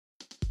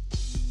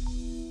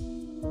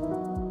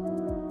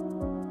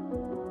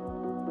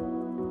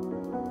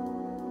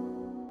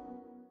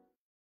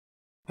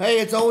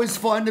Hey, it's always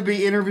fun to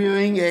be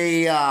interviewing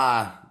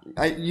I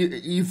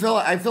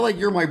feel like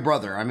you're my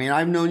brother. I mean,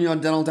 I've known you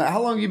on Dentaltown.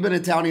 How long have you been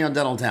at Townie on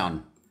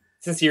Dentaltown?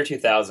 Since year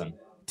 2000.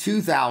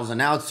 2000.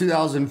 Now it's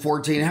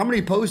 2014. How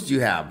many posts do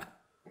you have?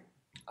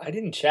 I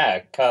didn't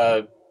check.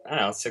 I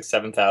don't know, 6,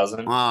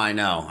 7,000. Oh, I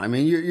know. I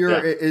mean,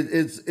 Yeah.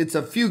 it's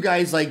a few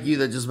guys like you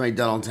that just make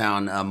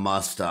Dentaltown a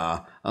must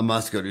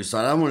go to. So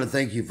I want to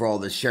thank you for all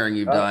the sharing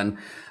you've Oh, done.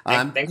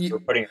 thanks for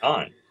putting it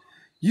on.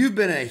 You've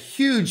been a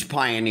huge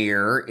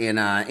pioneer in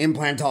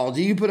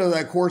implantology. You put out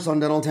that course on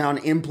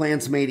Dentaltown,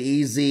 Implants Made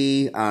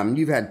Easy.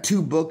 You've had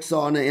two books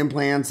on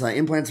implants,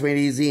 Implants Made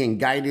Easy and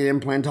Guided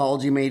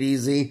Implantology Made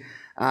Easy.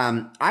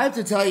 I have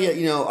to tell you,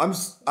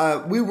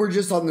 we were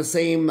just on the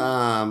same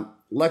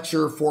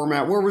lecture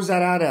format. Where was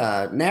that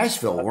at?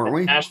 Nashville, weren't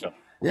we? Nashville.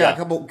 Yeah,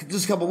 Yeah.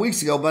 just a couple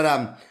weeks ago.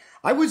 But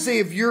I would say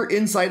if you're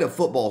inside a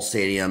football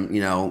stadium,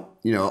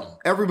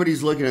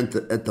 everybody's looking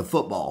at the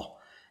football.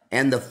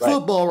 And the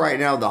football right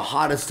now, the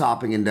hottest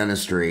topic in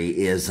dentistry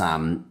is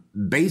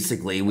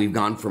basically we've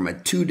gone from a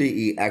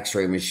 2D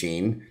X-ray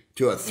machine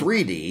to a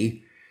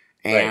 3D,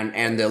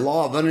 and the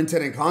law of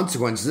unintended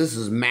consequences. This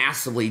is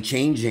massively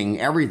changing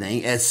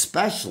everything,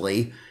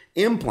 especially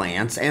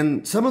implants.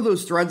 And some of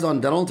those threads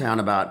on Dentaltown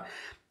about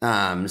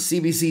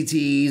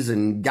CBCTs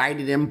and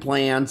guided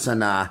implants,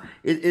 and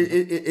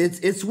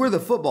it's where the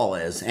football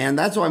is, and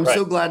that's why I'm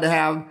so glad to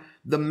have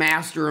the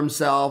master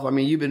himself. I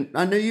mean, you've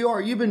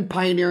been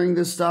pioneering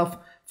this stuff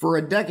for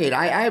a decade.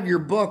 I have your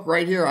book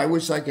right here. I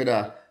wish I could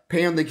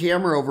pan the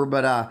camera over,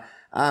 but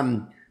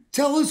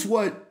tell us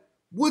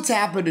what's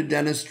happened to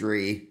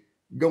dentistry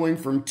going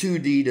from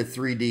 2D to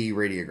 3D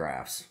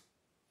radiographs.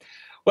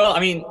 Well, I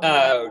mean,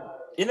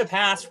 in the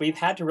past, we've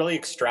had to really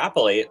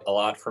extrapolate a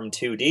lot from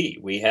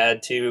 2D. We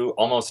had to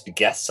almost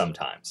guess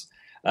sometimes.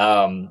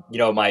 The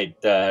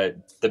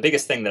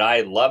biggest thing that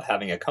I love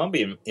having a cone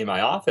beam in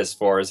my office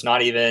for is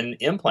not even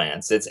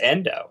implants, it's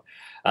endo.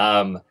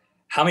 How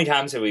many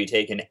times have we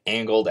taken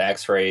angled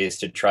x-rays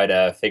to try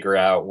to figure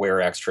out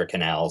where extra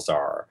canals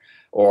are?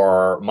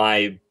 Or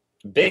my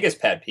biggest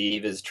pet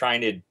peeve is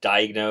trying to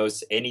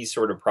diagnose any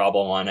sort of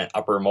problem on an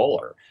upper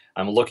molar.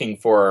 I'm looking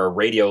for a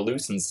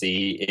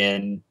radiolucency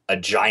in a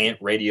giant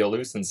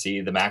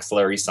radiolucency, the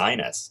maxillary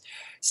sinus.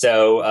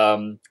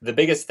 So the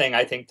biggest thing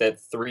I think that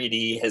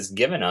 3D has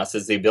given us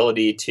is the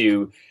ability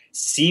to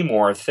see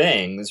more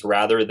things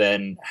rather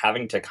than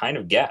having to kind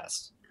of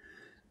guess.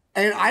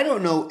 And I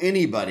don't know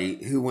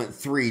anybody who went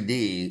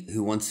 3D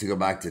who wants to go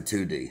back to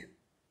 2D.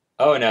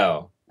 Oh,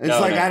 no. It's no,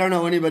 like, no. I don't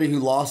know anybody who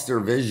lost their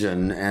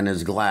vision and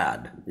is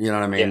glad. You know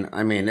what I mean? Yeah.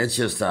 I mean, it's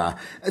just,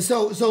 let's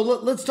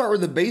start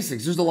with the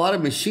basics. There's a lot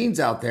of machines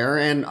out there,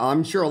 and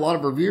I'm sure a lot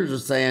of reviewers are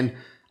saying,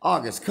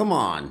 August, come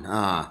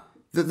on.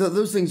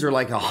 Those things are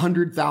like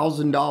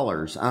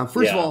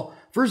 $100,000.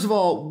 First of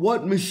all,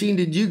 what machine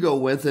did you go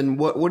with, and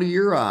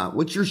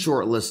what's your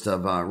short list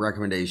of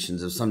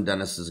recommendations if some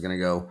dentist is going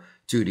to go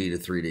 2D to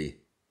 3D?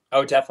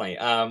 Oh, definitely.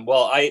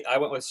 Well, I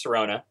went with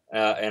Sirona,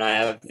 and I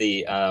have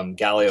the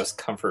Galeos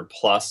Comfort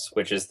Plus,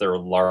 which is their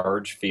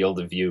large field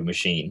of view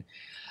machine.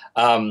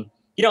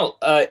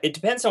 It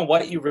depends on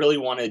what you really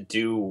want to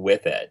do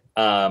with it.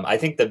 I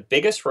think the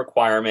biggest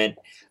requirement,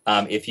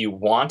 if you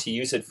want to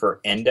use it for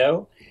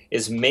endo,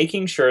 is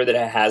making sure that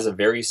it has a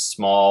very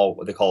small,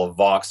 what they call a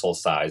voxel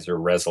size or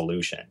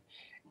resolution.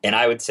 And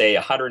I would say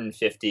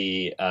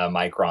 150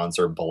 microns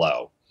or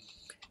below.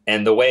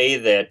 And the way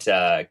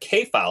that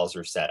K files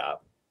are set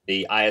up,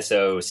 the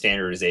ISO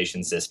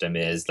standardization system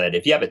is that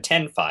if you have a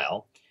 10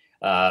 file,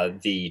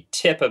 the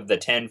tip of the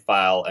 10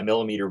 file, a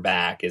millimeter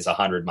back, is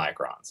 100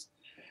 microns.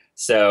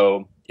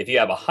 So if you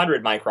have a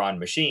 100 micron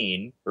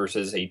machine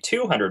versus a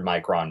 200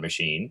 micron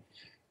machine,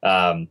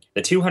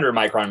 the 200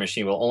 micron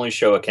machine will only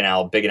show a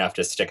canal big enough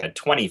to stick a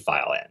 20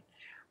 file in.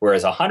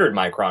 Whereas a 100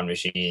 micron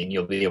machine,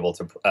 you'll be able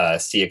to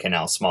see a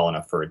canal small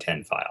enough for a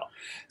 10 file.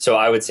 So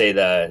I would say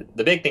the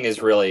big thing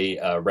is really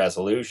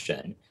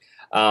resolution.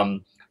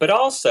 But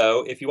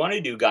also, if you want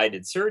to do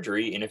guided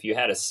surgery, and if you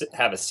have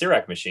a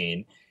CIREC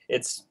machine,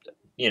 it's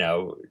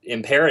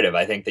imperative,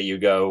 I think, that you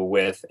go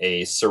with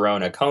a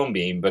Sirona cone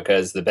beam,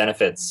 because the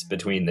benefits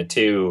between the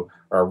two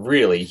are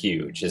really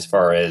huge as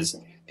far as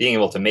being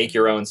able to make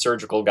your own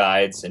surgical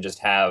guides and just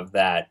have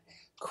that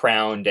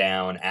crown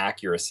down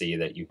accuracy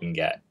that you can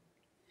get.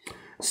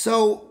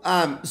 So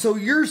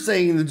you're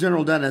saying the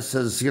general dentist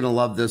is going to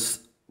love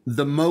this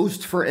the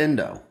most for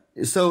endo.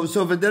 So if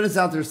a dentist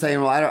out there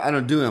saying, well, I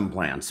don't do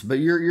implants, but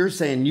you're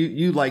saying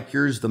you like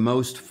yours the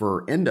most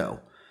for endo,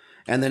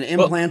 and then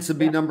implants would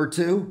be number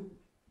two.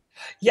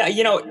 Yeah, I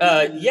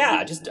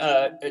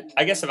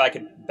guess if I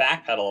could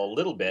backpedal a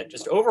little bit,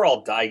 just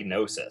overall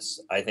diagnosis,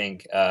 I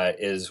think,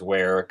 is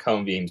where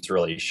cone beams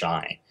really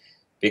shine.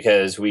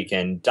 because we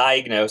can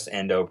diagnose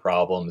endo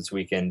problems.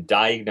 We can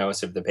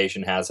diagnose if the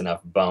patient has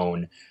enough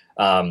bone.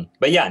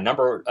 But yeah,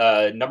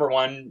 number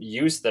one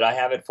use that I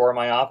have it for in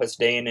my office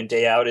day in and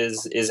day out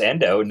is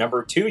endo.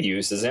 Number two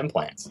use is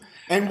implants.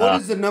 And what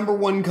is the number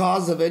one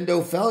cause of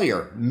endo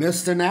failure?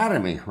 Missed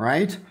anatomy,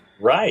 right?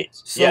 Right.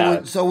 So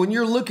yeah. so when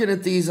you're looking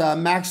at these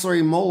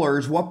maxillary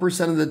molars, what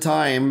percent of the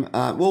time?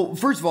 Well,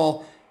 first of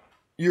all,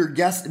 your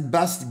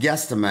best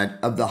guesstimate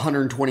of the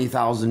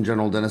 120,000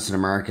 general dentists in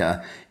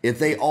America, if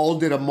they all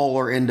did a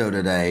molar endo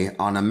today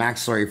on a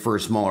maxillary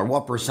first molar,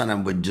 what percent of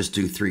them would just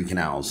do 3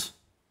 canals?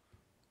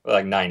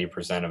 Like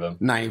 90% of them.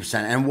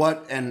 90%. And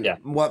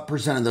what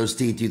percent of those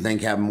teeth do you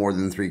think have more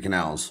than 3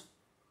 canals?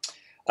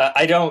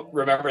 I don't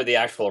remember the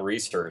actual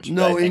research.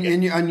 No,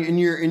 in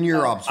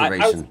your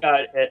observation,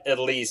 I was at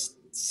least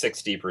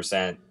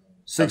 60%.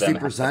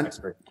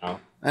 60%.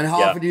 And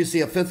how often do you see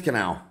a 5th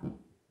canal?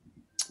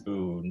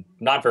 Ooh,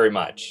 not very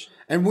much.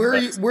 And where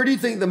do you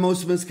think the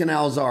most missed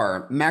canals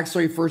are?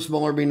 Maxillary first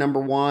molar be number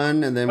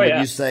 1, and then would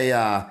you say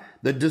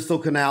the distal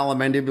canal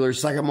and mandibular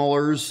second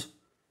molars?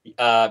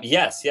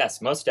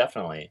 Yes, most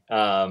definitely.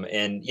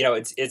 And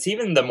it's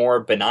even the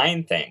more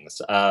benign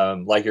things,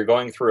 like you're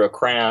going through a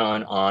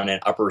crown on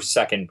an upper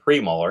second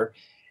premolar,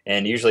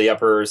 and usually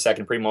upper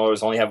second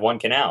premolars only have 1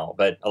 canal,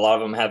 but a lot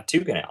of them have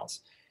 2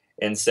 canals.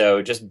 And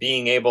so just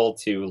being able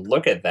to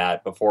look at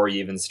that before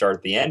you even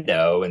start the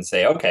endo and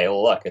say, okay,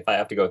 well, look, if I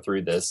have to go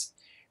through this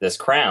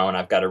crown,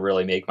 I've got to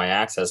really make my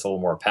access a little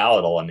more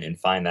palatable and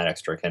find that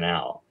extra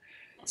canal.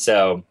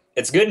 So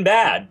it's good and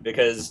bad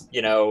because,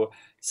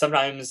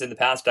 sometimes in the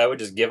past I would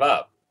just give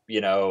up,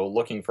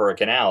 looking for a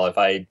canal. If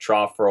I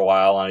troughed for a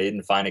while and I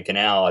didn't find a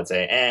canal, I'd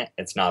say,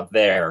 it's not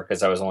there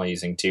because I was only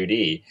using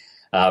 2D.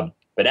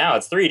 But now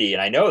it's 3D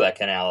and I know that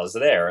canal is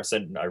there. So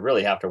I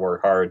really have to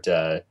work hard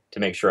to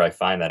make sure I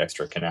find that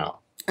extra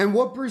canal. And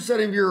what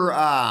percent of your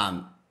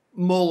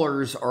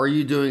molars are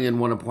you doing in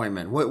 1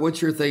 appointment?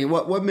 What's your thing?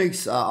 What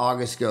makes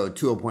August go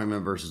 2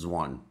 appointment versus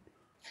 1?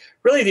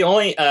 Really, the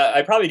only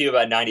I probably do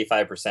about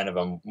 95% of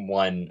them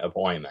 1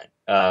 appointment.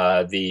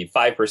 The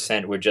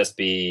 5% would just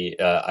be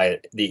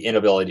the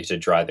inability to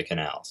dry the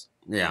canals.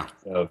 Yeah.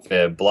 So if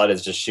the blood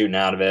is just shooting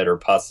out of it or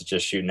pus is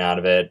just shooting out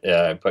of it,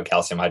 put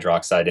calcium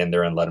hydroxide in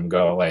there and let them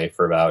go away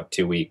for about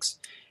 2 weeks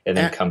and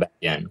then come back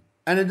in.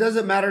 And it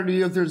doesn't matter to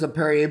you if there's a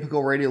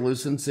periapical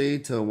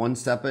radiolucency to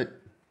 1-step it?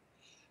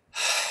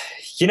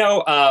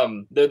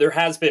 There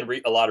has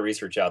been a lot of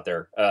research out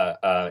there,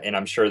 and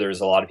I'm sure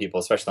there's a lot of people,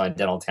 especially on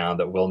Dentaltown,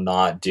 that will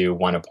not do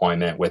 1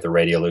 appointment with a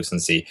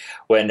radiolucency.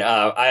 When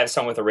I have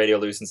someone with a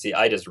radiolucency,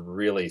 I just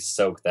really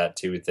soak that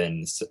tooth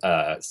in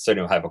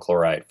sodium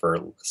hypochlorite for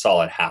a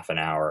solid half an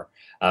hour.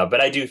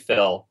 But I do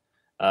fill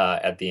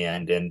at the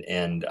end,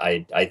 and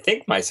I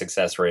think my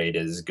success rate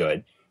is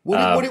good.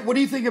 What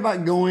do you think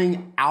about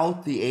going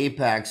out the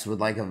apex with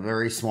like a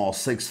very small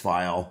 6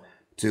 file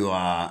to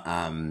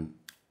kind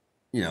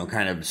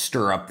of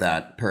stir up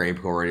that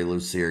periapical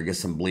radiolucency or get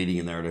some bleeding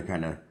in there to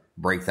kind of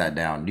break that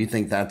down? Do you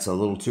think that's a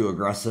little too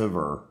aggressive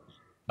or?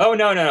 Oh,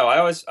 no. I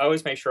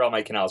always make sure all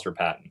my canals are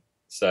patent.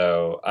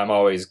 So I'm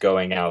always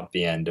going out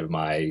the end of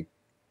my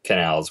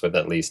canals with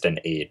at least an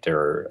 8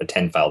 or a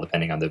 10 file,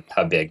 depending on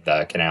how big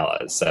the canal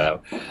is.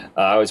 So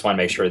I always want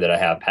to make sure that I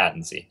have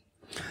patency.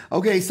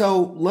 Okay,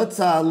 so let's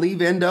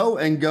leave endo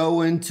and go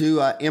into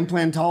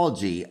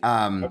implantology.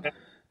 Okay.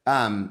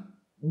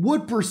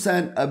 What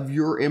percent of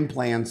your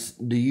implants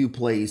do you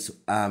place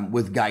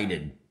with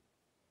guided?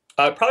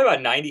 Probably about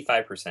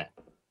 95%.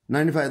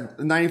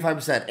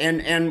 95%.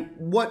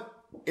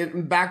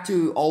 And back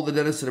to all the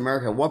dentists in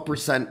America, what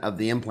percent of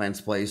the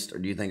implants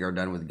placed do you think are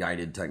done with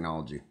guided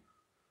technology?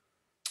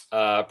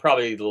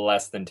 Probably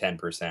less than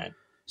 10%.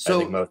 So, I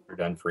think most are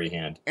done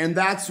freehand. And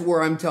that's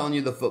where I'm telling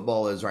you the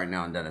football is right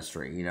now in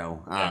dentistry,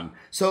 Yeah.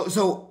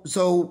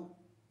 So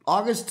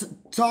August,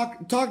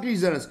 talk to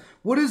these dentists.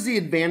 What is the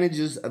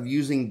advantages of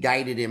using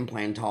guided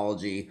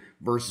implantology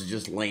versus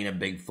just laying a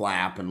big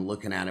flap and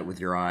looking at it with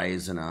your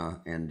eyes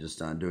and just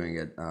doing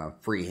it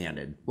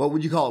free-handed? What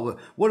would you call it?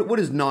 What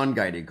is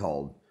non-guided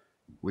called?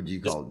 Would you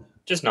call it?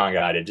 Just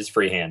non-guided, just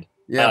freehand.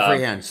 Yeah,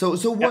 freehand. So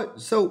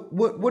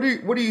what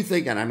are you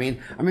thinking? I mean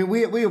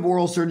we have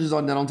oral surgeons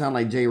on Dentaltown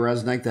like Jay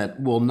Resnick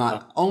that will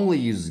not only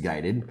use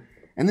guided,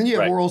 and then you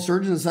have oral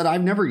surgeons that said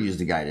I've never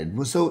used a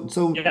guided. So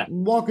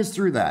walk us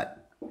through that.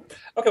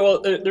 Okay,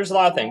 well, there's a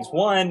lot of things.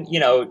 One,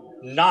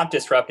 not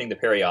disrupting the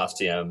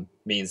periosteum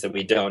means that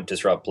we don't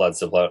disrupt blood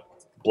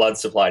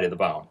supply to the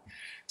bone.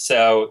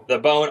 So the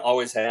bone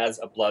always has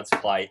a blood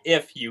supply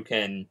if you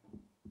can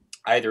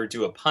either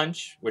do a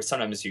punch, which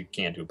sometimes you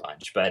can't do a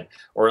punch,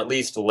 or at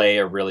least lay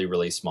a really,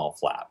 really small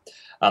flap.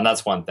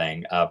 That's one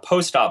thing.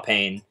 Post-op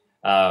pain,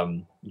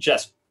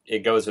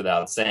 it goes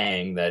without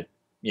saying that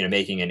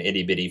making an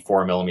itty bitty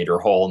 4 millimeter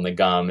hole in the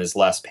gum is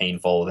less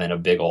painful than a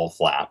big old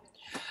flap.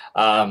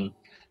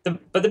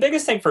 But the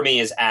biggest thing for me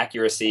is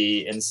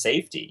accuracy and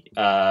safety.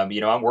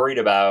 I'm worried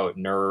about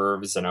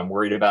nerves and I'm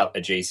worried about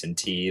adjacent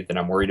teeth and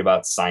I'm worried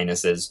about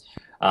sinuses.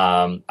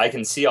 I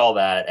can see all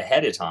that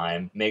ahead of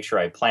time, make sure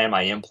I plan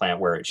my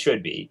implant where it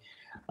should be.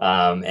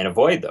 and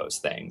avoid those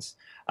things.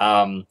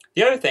 The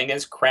other thing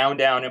is crown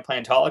down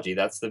implantology.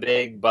 That's the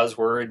big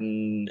buzzword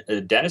in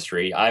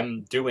dentistry.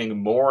 I'm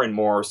doing more and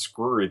more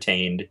screw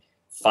retained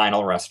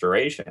final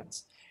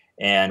restorations.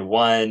 And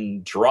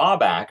one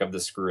drawback of the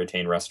screw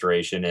retained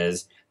restoration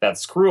is that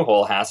screw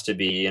hole has to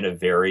be in a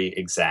very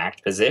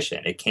exact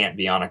position. It can't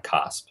be on a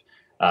cusp,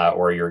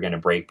 or you're going to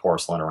break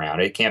porcelain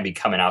around. It can't be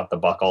coming out the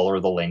buccal or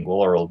the lingual,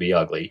 or it'll be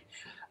ugly.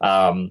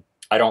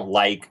 I don't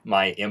like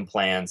my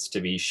implants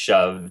to be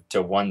shoved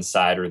to one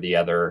side or the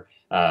other,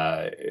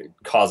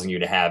 causing you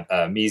to have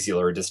a mesial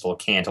or distal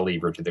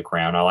cantilever to the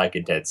crown. I like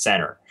it dead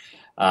center.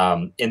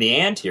 In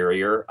the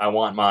anterior, I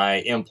want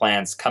my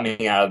implants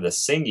coming out of the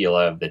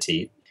cingula of the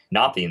teeth,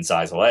 not the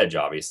incisal edge,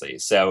 obviously.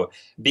 So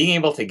being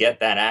able to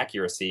get that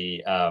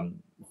accuracy,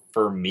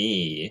 for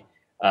me,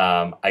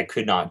 I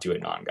could not do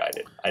it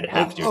non-guided. I'd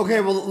have to.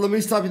 Okay, well, let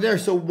me stop you there.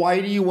 So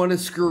why do you want a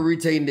screw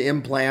retained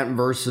implant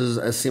versus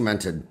a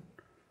cemented?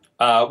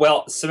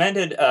 Well,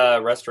 cemented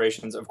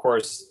restorations, of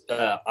course,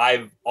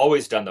 I've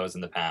always done those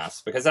in the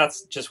past because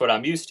that's just what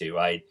I'm used to.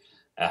 I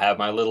have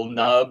my little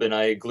nub and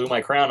I glue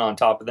my crown on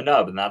top of the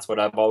nub, and that's what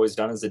I've always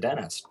done as a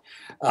dentist.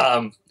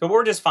 But what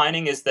we're just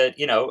finding is that,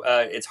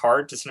 it's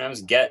hard to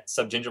sometimes get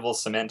subgingival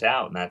cement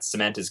out, and that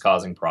cement is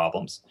causing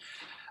problems.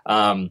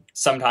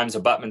 Sometimes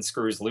abutment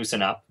screws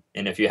loosen up,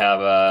 and if you have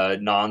a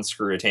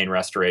non-screw retained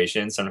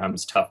restoration,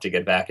 sometimes it's tough to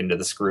get back into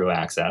the screw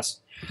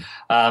access.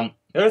 The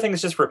other thing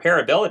is just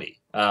repairability.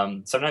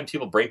 Sometimes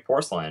people break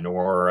porcelain,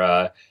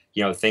 or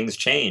things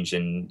change,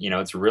 and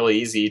it's really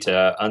easy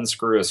to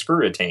unscrew a screw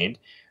retained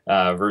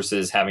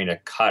versus having to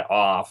cut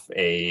off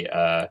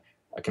a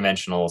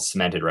conventional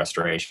cemented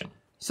restoration.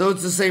 So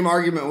it's the same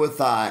argument with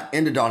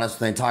endodontists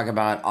when they talk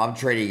about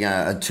obturating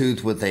a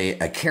tooth with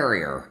a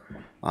carrier,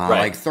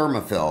 like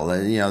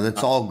Thermofill.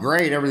 That's all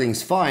great,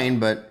 everything's fine,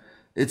 but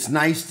it's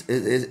nice.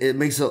 It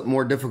makes it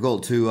more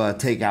difficult to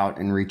take out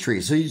and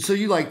retrieve. So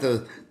you like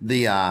the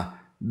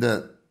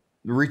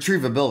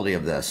retrievability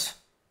of this?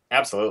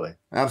 Absolutely.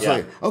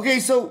 Yeah. Okay,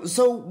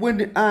 so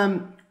when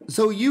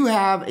so you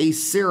have a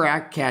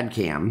CEREC CAD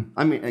cam,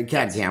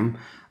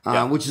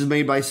 which is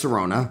made by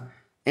Sirona,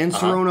 and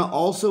Sirona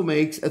also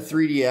makes a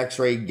 3D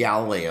X-ray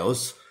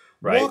Galileos.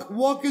 Right.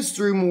 Walk us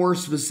through more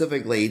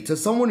specifically to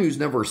someone who's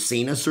never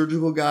seen a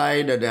surgical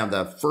guide and have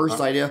the first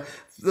idea.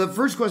 The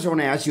first question I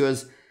want to ask you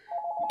is,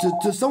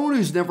 to someone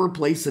who's never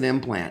placed an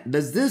implant,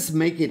 does this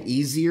make it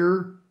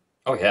easier?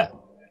 Oh yeah.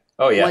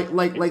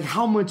 Like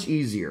how much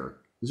easier?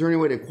 Is there any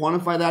way to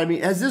quantify that? I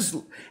mean, has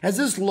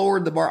this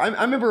lowered the bar? I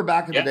remember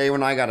back in the day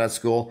when I got out of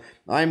school.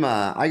 I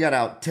got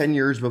out 10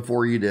 years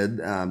before you did.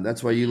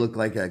 That's why you look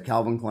like a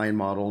Calvin Klein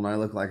model, and I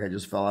look like I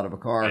just fell out of a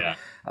car.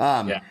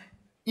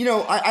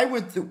 I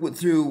went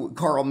through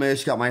Carl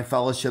Misch, got my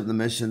fellowship in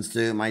the Misch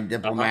Institute, my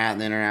diplomat in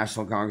the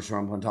International Congress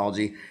for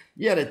Implantology.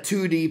 You had a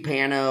 2D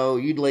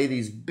pano. You'd lay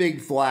these big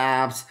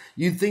flaps.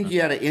 You'd think you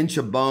had an inch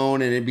of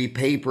bone and it'd be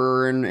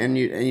paper. And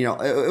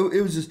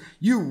it was just,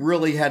 you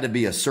really had to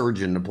be a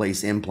surgeon to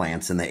place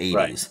implants in the 80s.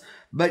 Right.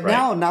 But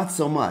now, not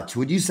so much.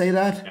 Would you say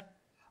that?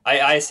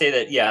 I say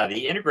that,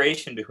 the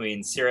integration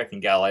between CEREC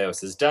and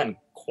Galileos has done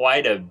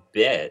quite a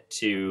bit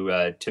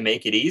to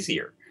make it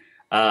easier.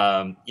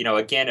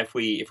 Again, if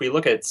we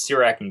look at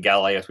CEREC and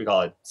Galileos, we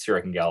call it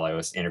CEREC and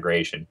Galileos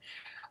integration.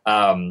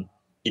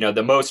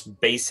 The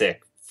most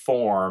basic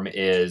form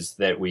is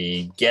that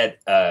we get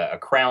a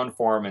crown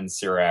form in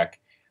CEREC,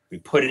 we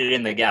put it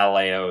in the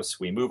Galileos,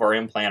 we move our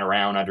implant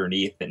around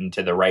underneath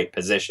into the right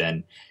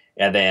position,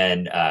 and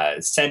then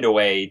send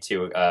away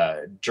to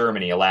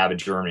Germany, a lab in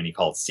Germany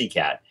called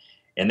CCAT,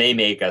 and they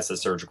make us a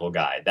surgical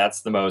guide.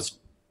 That's the most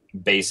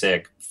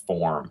basic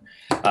form,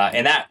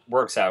 and that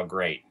works out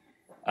great.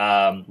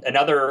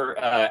 Another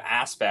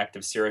aspect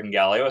of CEREC and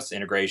Galileos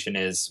integration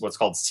is what's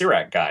called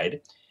CEREC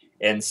Guide.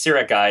 And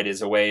CEREC Guide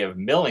is a way of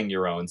milling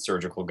your own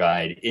surgical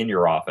guide in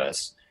your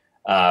office,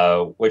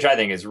 which I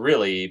think is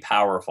really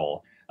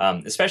powerful,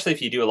 especially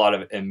if you do a lot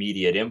of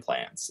immediate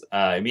implants.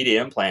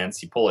 Immediate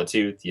implants, you pull a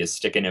tooth, you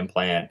stick an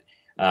implant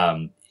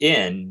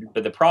in,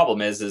 but the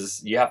problem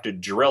is you have to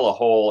drill a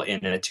hole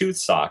in a tooth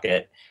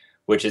socket,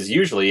 which is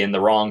usually in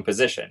the wrong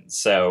position.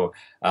 So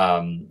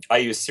I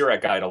use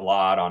CEREC Guide a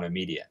lot on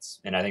immediates,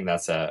 and I think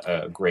that's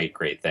a great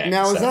thing.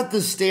 Now, is that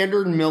the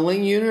standard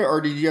milling unit,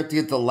 or did you have to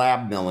get the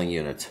lab milling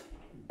unit?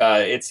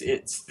 It's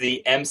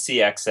the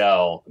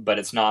MCXL, but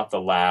it's not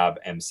the lab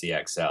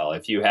MCXL.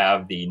 If you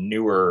have the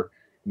newer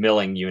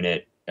milling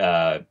unit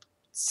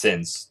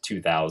since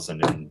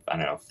 2000, and I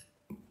don't know.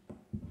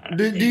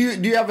 Do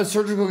you have a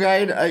surgical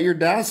guide at your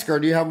desk, or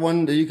do you have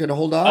one that you could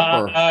hold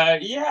up?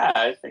 Yeah,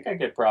 I think I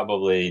could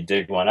probably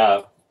dig one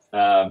up.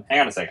 Hang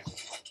on a second.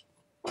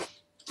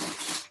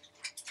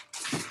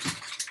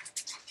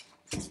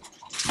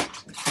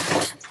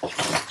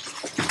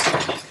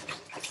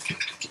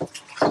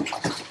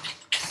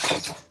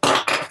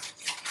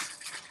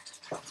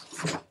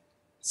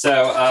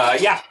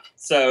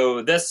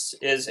 So this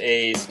is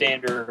a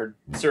standard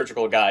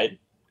surgical guide.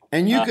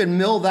 And you can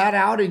mill that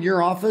out in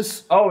your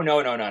office? Oh,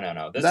 no.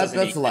 This is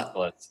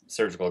a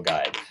surgical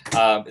guide.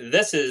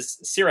 This is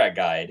CEREC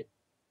Guide.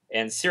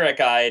 And CEREC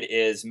guide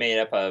is made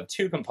up of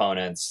two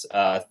components.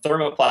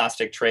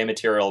 Thermoplastic tray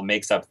material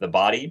makes up the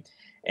body,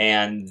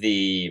 and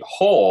the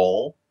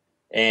hole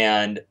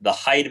and the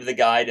height of the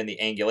guide and the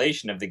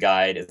angulation of the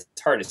guide, it's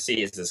hard to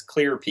see, is this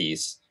clear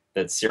piece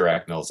that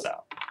CEREC mills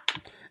out.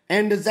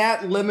 And does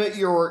that limit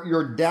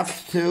your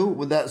depth too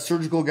with that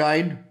surgical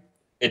guide?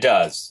 It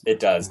does. It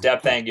does.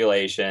 Depth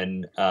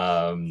angulation,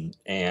 depth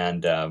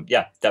and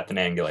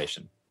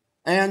angulation.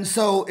 And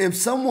so if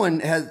someone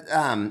has,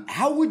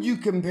 how would you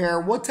compare,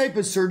 what type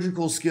of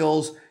surgical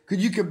skills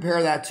could you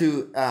compare that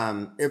to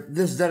if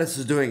this dentist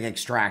is doing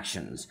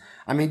extractions?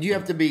 I mean, do you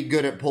have to be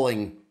good at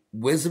pulling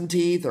wisdom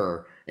teeth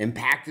or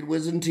impacted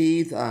wisdom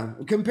teeth?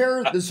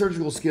 Compare the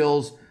surgical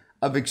skills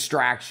of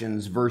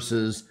extractions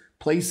versus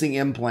placing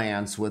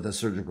implants with a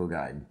surgical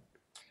guide.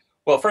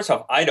 Well, first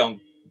off, I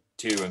don't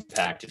do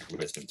impacted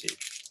wisdom teeth,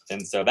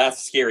 and so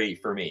that's scary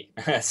for me.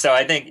 So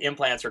I think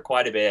implants are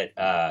quite a bit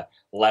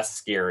less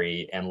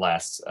scary and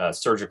less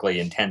surgically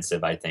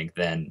intensive, I think,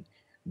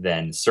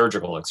 than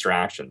surgical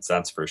extractions.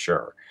 That's for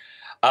sure.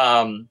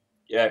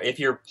 If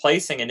you're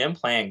placing an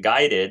implant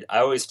guided, I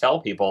always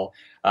tell people,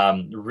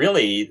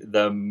 really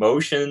the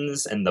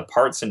motions and the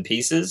parts and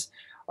pieces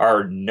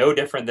are no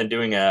different than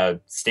doing a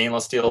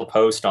stainless steel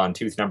post on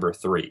tooth number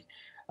 3.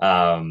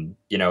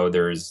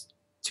 There's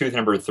tooth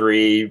number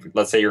 3.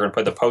 Let's say you're going to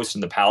put the post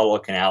in the palatal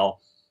canal.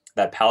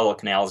 That palatal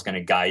canal is going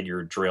to guide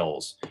your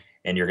drills.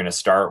 And you're going to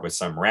start with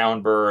some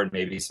round burr and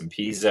maybe some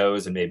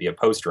piezos and maybe a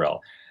post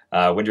drill.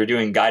 When you're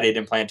doing guided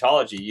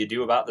implantology, you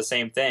do about the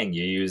same thing.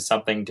 You use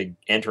something to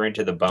enter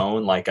into the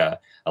bone like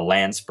a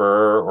land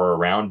spur or a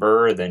round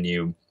burr. Then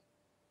you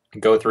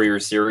go through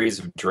your series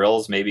of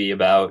drills, maybe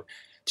about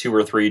 2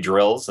 or 3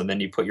 drills, and then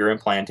you put your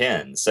implant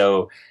in.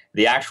 So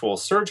the actual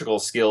surgical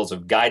skills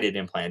of guided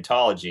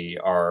implantology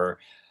are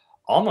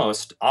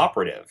almost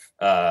operative,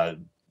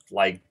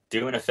 like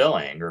doing a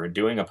filling or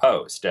doing a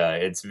post.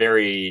 It's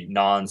very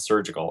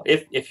non-surgical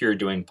if you're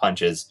doing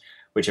punches,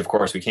 which of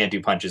course we can't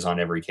do punches on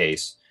every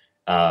case.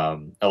 A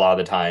lot of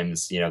the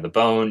times, the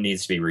bone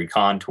needs to be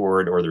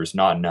recontoured or there's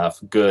not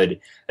enough good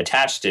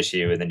attached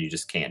tissue, and then you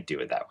just can't do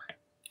it that way.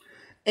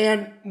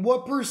 And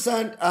what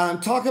percent?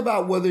 Talk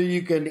about whether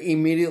you can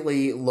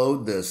immediately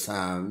load this.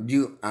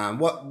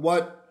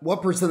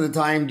 What percent of the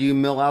time do you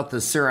mill out the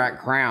CEREC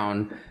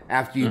crown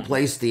after you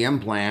place the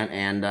implant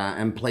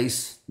and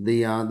place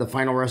the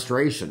final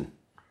restoration?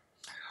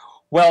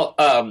 Well,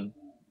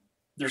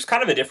 there's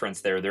kind of a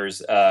difference there.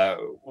 There's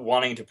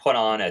wanting to put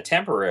on a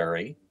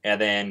temporary and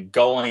then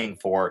going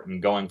for it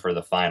and going for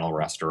the final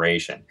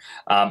restoration.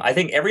 I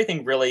think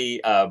everything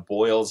really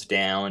boils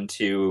down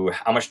to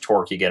how much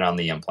torque you get on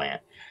the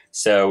implant.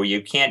 So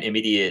you can't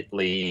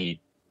immediately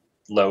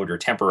load or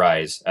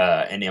temporize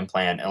an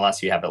implant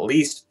unless you have at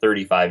least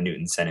 35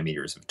 Newton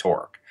centimeters of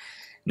torque.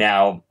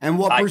 Now, and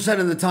what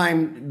percent of the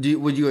time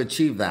would you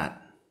achieve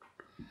that?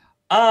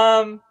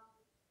 I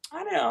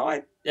don't know.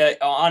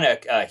 On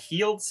a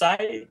healed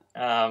site,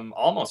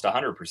 almost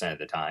 100% of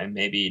the time,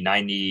 maybe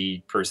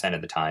 90%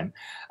 of the time.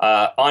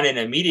 On an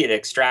immediate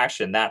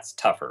extraction, that's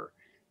tougher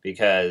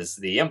because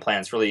the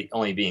implant's really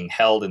only being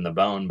held in the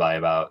bone by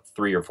about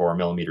 3 or 4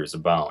 millimeters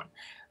of bone.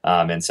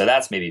 And so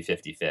that's maybe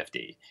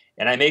 50-50.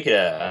 And I make it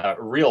a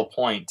real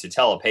point to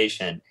tell a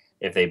patient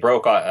if they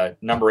broke a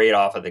number 8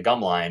 off of the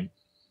gum line,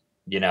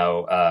 I'm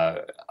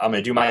going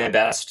to do my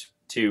best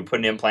to put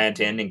an implant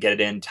in and get it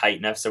in tight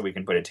enough so we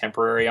can put a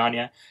temporary on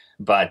you.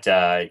 But,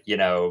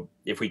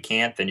 if we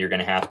can't, then you're going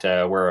to have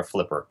to wear a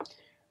flipper.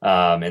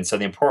 And so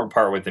the important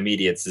part with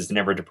immediates is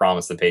never to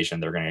promise the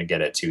patient they're going to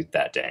get a tooth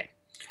that day.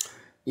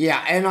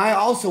 Yeah, and I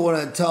also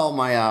want to tell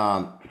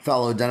my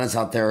fellow dentists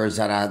out there is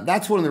that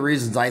that's one of the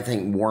reasons I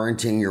think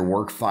warranting your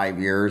work 5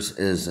 years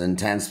is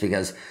intense,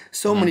 because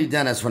so many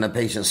dentists, when a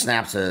patient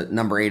snaps a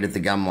number 8 at the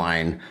gum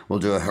line, will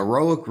do a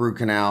heroic root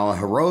canal, a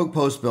heroic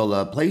post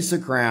buildup, place a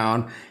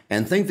crown,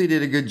 and think they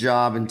did a good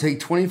job and take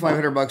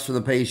 $2,500 for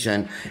the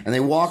patient, and they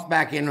walk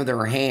back in with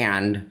their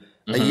hand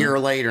a year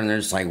later, and they're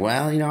just like,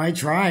 well, I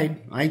tried.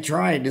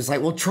 It's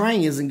like, well,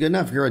 trying isn't good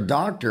enough. You're a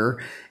doctor.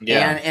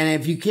 Yeah.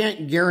 And if you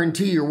can't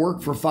guarantee your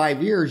work for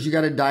 5 years, you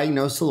got to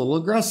diagnose a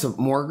little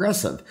more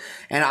aggressive.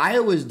 And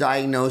I was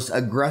diagnosed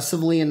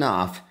aggressively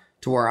enough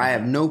to where I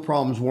have no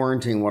problems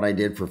warranting what I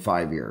did for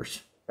 5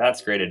 years.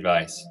 That's great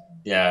advice.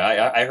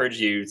 Yeah. I heard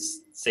you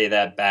say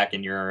that back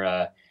in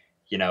your,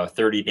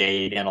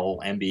 30-day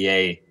dental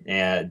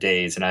MBA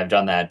days. And I've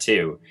done that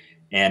too.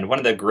 And one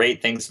of the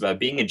great things about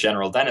being a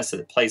general dentist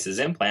that places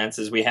implants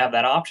is we have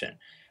that option.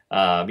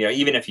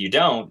 Even if you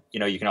don't,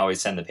 you can always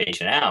send the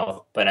patient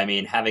out. But I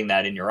mean, having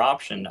that in your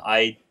option,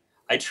 I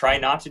try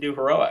not to do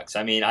heroics.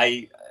 I mean,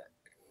 I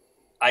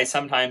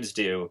sometimes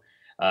do,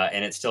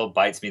 and it still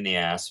bites me in the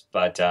ass.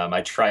 But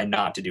I try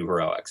not to do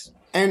heroics.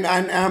 And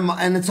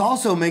it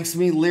also makes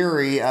me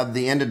leery of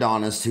the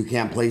endodontist who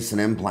can't place an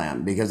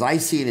implant, because I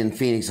see it in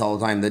Phoenix all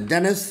the time.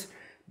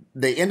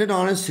 The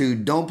endodontists who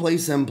don't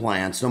place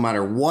implants, no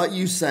matter what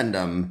you send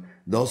them,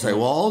 they'll say,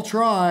 well, I'll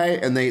try.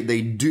 And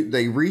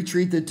they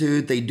retreat the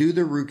tooth. They do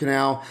the root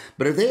canal.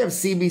 But if they have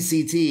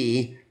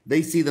CBCT,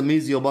 they see the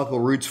mesial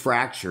buccal roots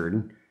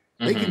fractured.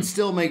 they can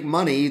still make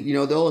money.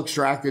 They'll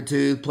extract the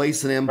tooth,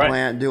 place an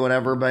implant, do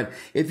whatever. But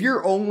if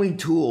your only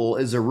tool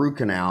is a root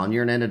canal and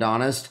you're an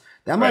endodontist,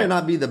 that might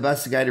not be the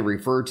best guy to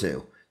refer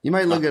to. You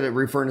might look at it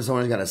referring to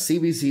someone who's got a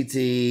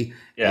CBCT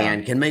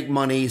and can make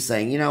money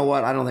saying, you know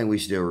what, I don't think we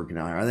should do a root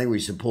canal here. I think we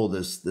should pull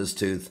this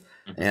tooth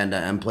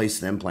and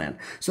place an implant.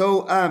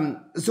 So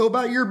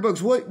about your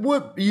books,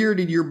 what year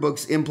did your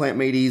books Implant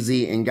Made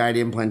Easy and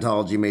Guided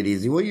Implantology Made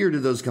Easy? What year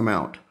did those come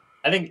out?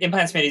 I think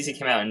Implants Made Easy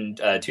came out in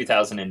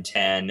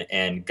 2010,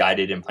 and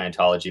Guided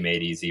Implantology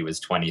Made Easy was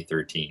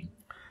 2013.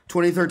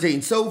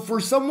 2013. So for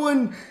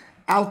someone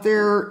out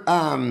there,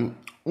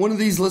 one of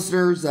these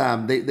listeners,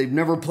 they've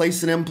never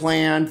placed an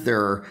implant,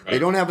 they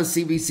don't have a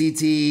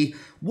CBCT.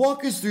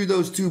 Walk us through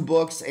those two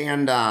books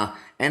and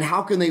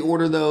how can they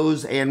order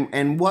those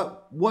and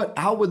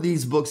how would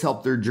these books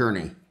help their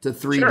journey to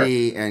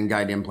 3D and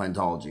Guided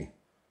Implantology?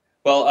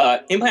 Well,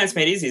 Implants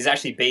Made Easy is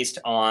actually based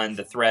on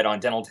the thread on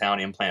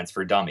Dentaltown Implants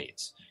for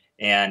Dummies.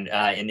 And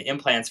in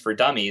Implants for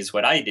Dummies,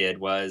 what I did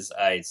was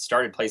I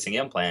started placing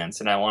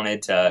implants, and I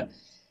wanted to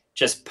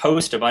just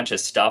post a bunch of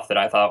stuff that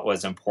I thought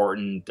was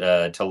important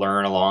to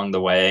learn along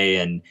the way,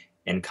 and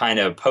kind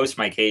of post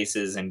my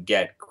cases and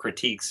get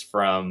critiques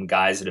from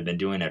guys that have been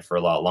doing it for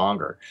a lot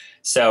longer.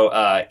 So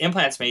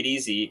Implants Made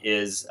Easy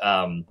is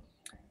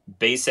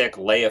basic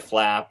lay a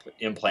flap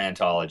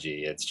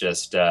implantology. It's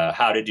just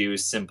how to do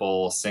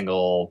simple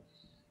single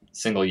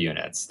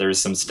units.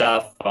 There's some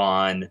stuff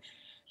on,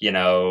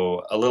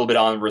 a little bit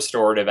on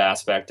restorative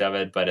aspect of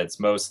it, but it's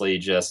mostly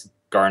just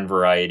garden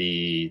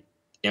variety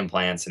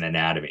implants and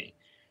anatomy.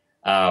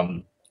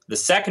 The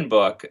second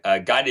book,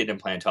 Guided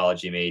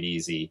Implantology Made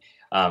Easy,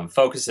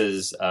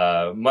 focuses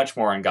much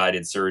more on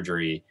guided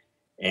surgery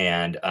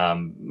and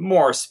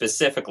more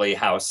specifically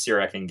how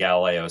Sirach and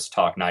Galileos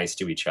talk nice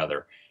to each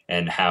other,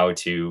 and how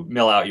to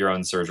mill out your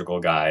own surgical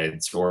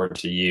guides, or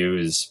to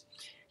use,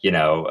 do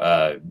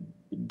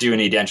an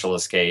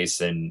edentulous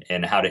case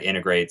and how to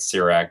integrate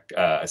Sirach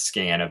a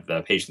scan of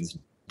the patient's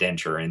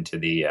denture into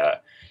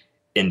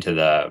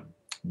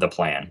the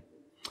plan.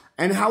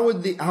 And how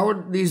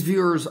would these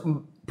viewers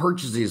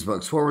purchase these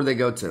books? Where would they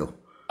go to?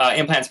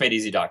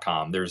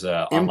 Implantsmadeeasy.com. There's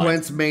a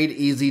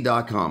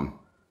Implantsmadeeasy.com.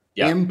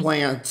 Yeah.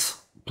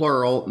 Implants,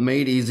 plural,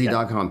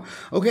 madeeasy.com.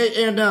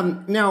 Okay,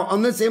 and now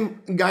on this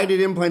Guided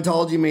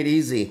Implantology Made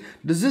Easy,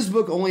 does this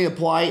book only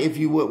apply if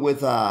you went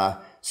with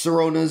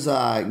Sirona's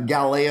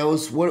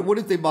Galileos? What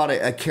if they bought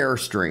a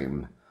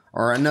Carestream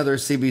or another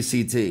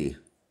CBCT?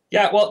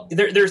 Yeah, well,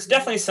 there's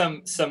definitely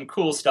some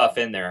cool stuff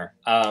in there.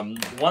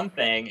 One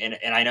thing,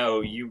 and I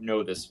know you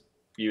know this,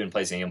 you've been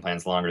placing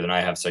implants longer than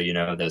I have, so you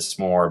know this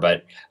more,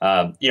 but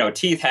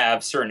teeth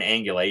have certain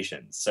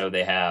angulations. So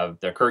they have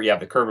you have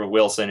the curve of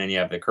Wilson and you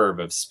have the curve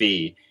of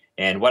Spee.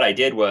 And what I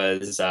did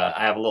was I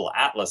have a little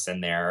atlas in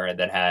there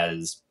that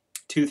has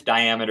tooth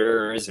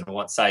diameters and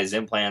what size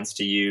implants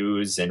to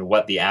use and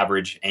what the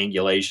average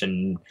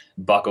angulation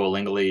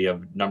buccolingually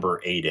of number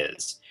 8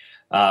 is.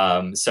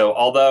 So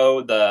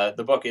although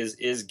the book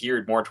is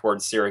geared more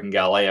towards Sirach and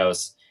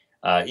Galileos,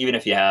 even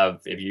if you're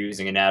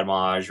using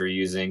Anatomage or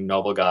using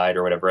Noble Guide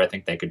or whatever, I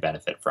think they could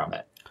benefit from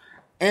it.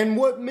 And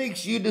what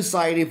makes you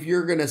decide if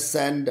you're going to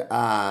send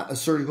a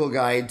surgical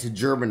guide to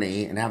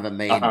Germany and have it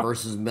made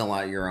versus mill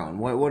out your own?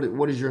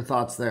 What is your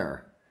thoughts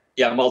there?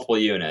 Yeah, multiple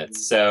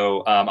units.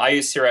 So I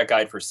use Sirach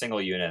Guide for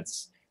single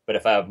units, but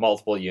if I have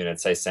multiple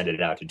units, I send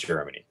it out to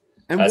Germany.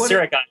 And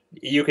Sirach Guide,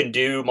 you can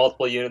do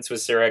multiple units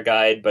with Sirach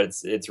Guide, but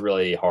it's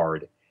really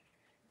hard.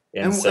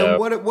 And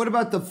what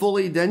about the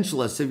fully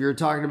edentulous? If you're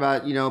talking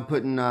about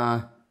putting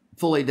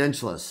fully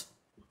edentulous,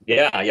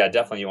 yeah,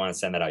 definitely you want to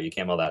send that out. You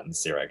can't mill that in the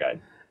Sirach Guide.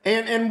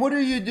 And what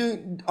are you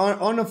doing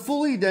on a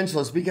fully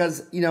edentulous?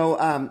 Because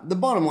the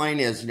bottom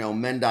line is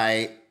men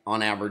die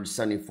on average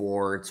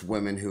 74. It's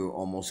women who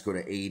almost go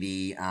to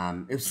 80.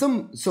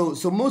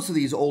 So most of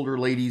these older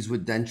ladies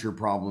with denture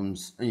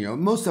problems,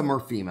 most of them are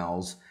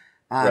females.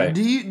 Right.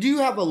 Do you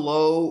have a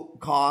low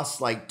cost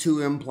like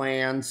 2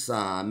 implants,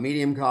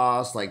 medium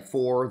cost like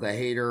 4, the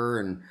hater,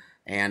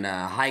 and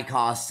high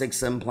cost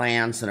 6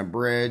 implants and a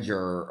bridge,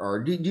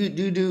 or do you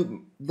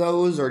do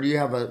those, or do you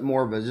have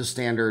more of a just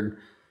standard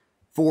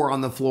 4 on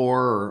the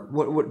floor, or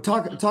what?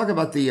 Talk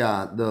about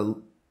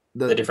the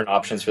different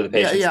options for the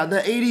patients. Yeah, the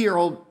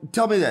 80-year-old.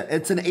 Tell me that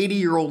it's an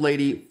 80-year-old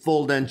lady,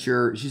 full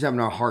denture. She's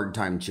having a hard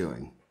time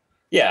chewing.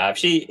 Yeah,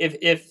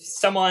 if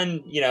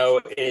someone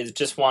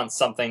just wants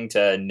something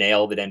to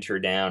nail the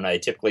denture down, I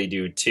typically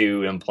do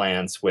 2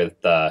 implants with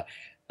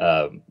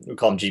we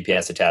call them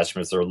GPS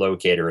attachments or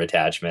locator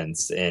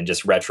attachments, and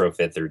just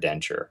retrofit their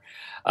denture.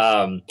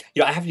 I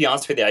have to be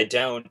honest with you, I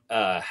don't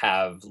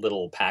have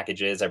little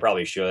packages. I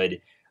probably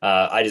should.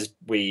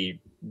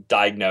 We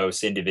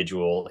diagnose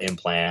individual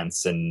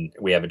implants, and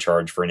we have a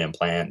charge for an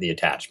implant, the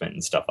attachment,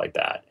 and stuff like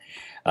that.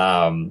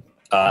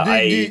 Are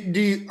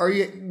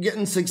you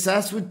getting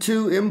success with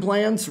 2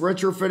 implants,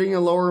 retrofitting a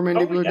lower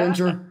mandibular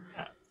denture?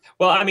 Yeah.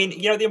 Well, I mean,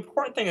 the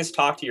important thing is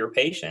talk to your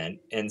patient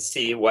and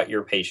see what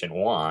your patient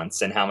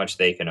wants and how much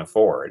they can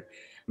afford.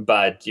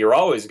 But you're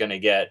always going to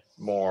get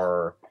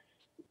more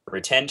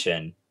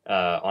retention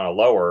on a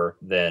lower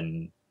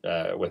than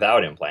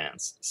without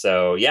implants.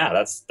 So yeah,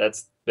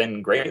 that's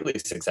been greatly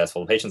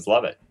successful. Patients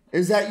love it.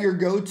 Is that your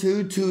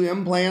go-to, two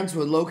implants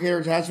with locator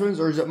attachments,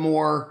 or is it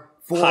more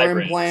four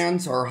Hybrids.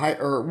 implants, or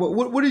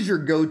what is your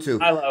go-to?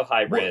 I love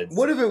hybrids.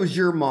 What if it was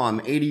your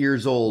mom, 80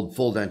 years old,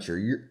 full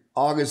denture? Your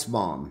August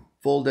mom,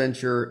 full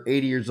denture,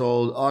 80 years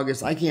old.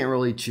 August, I can't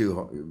really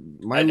chew.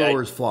 My I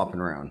lower's flopping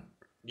around.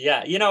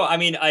 Yeah, I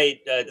mean,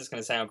 this is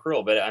going to sound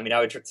cruel, but I mean, I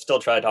would still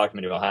try to talk them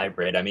into a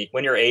hybrid. I mean,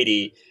 when you're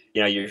 80,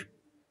 you're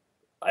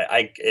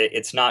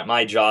it's not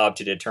my job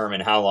to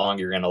determine how long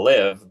you're going to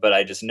live, but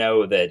I just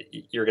know that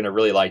you're going to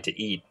really like to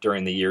eat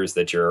during the years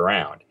that you're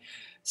around.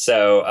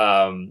 So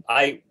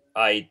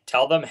I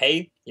tell them,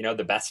 hey,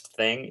 the best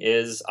thing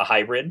is a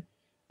hybrid.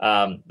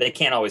 They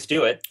can't always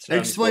do it.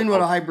 Sometimes Explain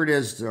what a hybrid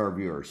is to our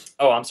viewers.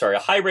 Oh, I'm sorry. A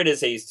hybrid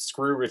is a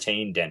screw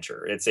retained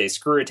denture. It's a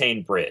screw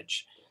retained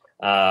bridge.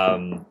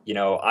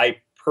 I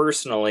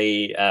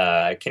personally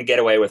can get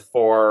away with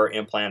 4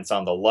 implants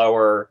on the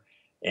lower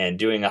and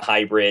doing a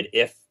hybrid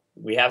if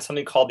we have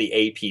something called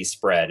the AP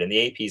spread. And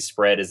the AP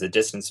spread is the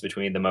distance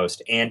between the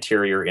most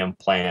anterior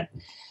implant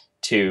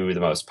to the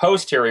most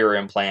posterior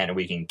implant, and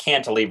we can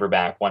cantilever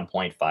back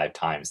 1.5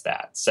 times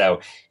that.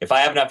 So if I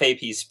have enough AP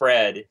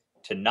spread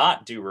to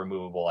not do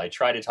removable, I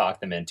try to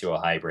talk them into a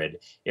hybrid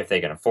if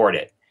they can afford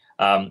it.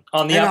 On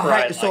the upper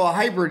eye, so a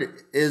hybrid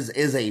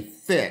is a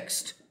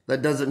fixed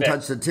that doesn't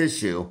touch the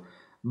tissue,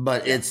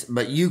 but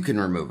but you can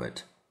remove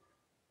it.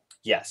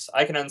 Yes,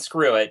 I can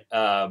unscrew it,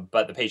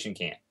 but the patient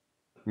can't.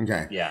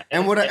 Okay. Yeah.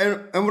 And what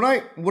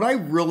I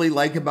really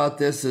like about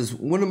this is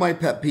one of my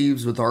pet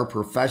peeves with our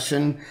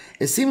profession.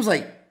 It seems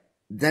like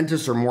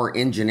dentists are more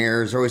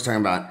engineers. They're always talking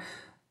about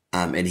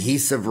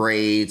adhesive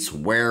rates,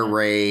 wear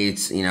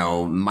rates,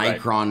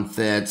 micron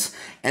fits,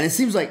 and it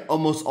seems like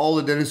almost all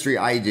the dentistry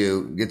I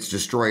do gets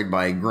destroyed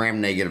by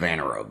gram-negative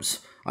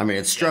anaerobes. I mean,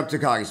 it's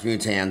Streptococcus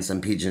mutans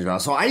and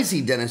pigeons. So I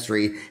see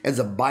dentistry as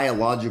a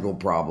biological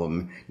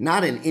problem,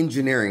 not an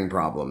engineering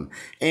problem.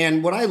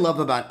 And what I love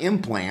about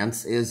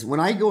implants is when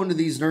I go into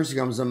these nursing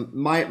homes, in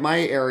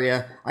my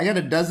area, I got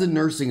a dozen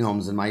nursing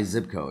homes in my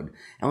zip code.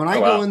 And when I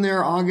go in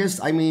there,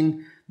 August, I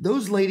mean,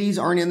 those ladies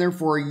aren't in there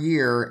for a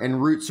year,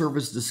 and root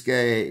surface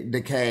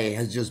decay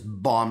has just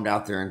bombed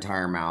out their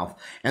entire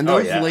mouth. And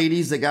those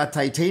ladies that got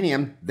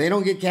titanium, they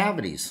don't get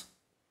cavities.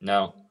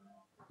 No.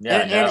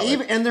 Yeah,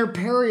 and their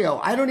perio.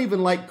 I don't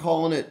even like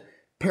calling it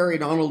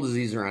periodontal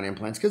disease around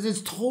implants because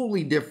it's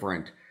totally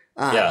different.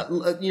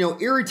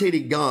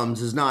 Irritated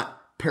gums is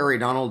not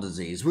periodontal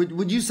disease.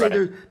 Would you say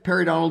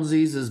periodontal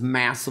disease is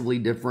massively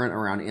different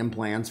around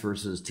implants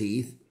versus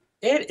teeth?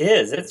 It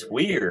is. It's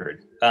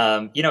weird.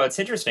 It's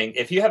interesting.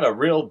 If you have a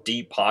real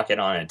deep pocket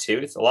on a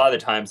tooth, a lot of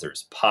the times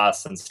there's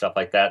pus and stuff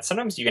like that.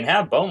 Sometimes you can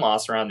have bone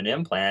loss around an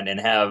implant and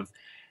have,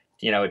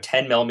 a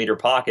 10 millimeter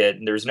pocket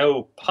and there's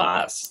no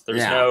pus.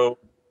 There's no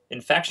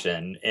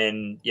infection.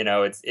 And,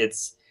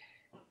 it's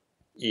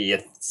you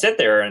sit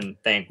there and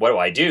think, what do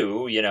I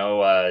do?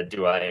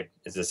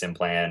 Is this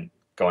implant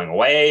going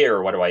away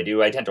or what do I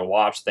do? I tend to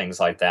watch things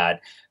like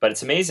that, but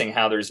it's amazing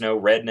how there's no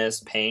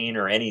redness, pain,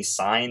 or any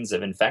signs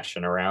of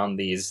infection around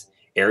these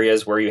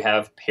areas where you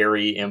have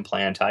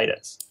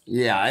peri-implantitis.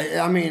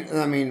 Yeah, I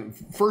mean,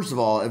 first of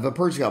all, if a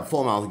person got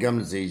full mouth gum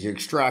disease, you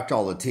extract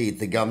all the teeth,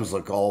 the gums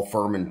look all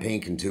firm and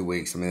pink in 2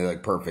 weeks. I mean, they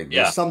look perfect.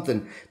 Yeah.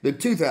 The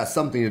tooth has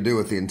something to do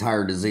with the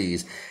entire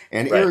disease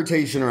and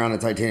irritation around a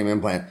titanium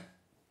implant.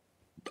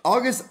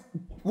 August,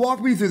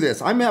 walk me through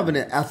this. I'm having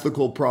an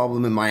ethical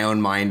problem in my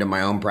own mind and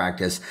my own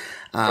practice.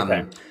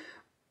 Men,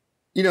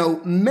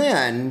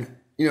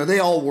 they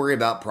all worry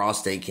about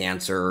prostate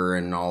cancer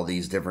and all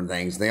these different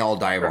things. They all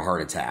die of a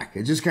heart attack.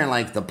 It's just kind of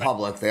like the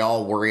public. They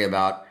all worry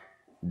about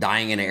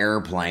dying in an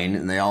airplane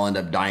and they all end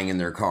up dying in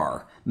their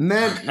car.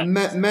 Men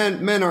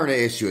aren't an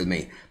issue with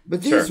me.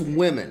 But these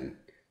women,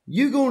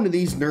 you go into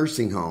these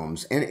nursing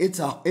homes and it's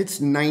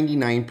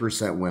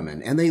 99%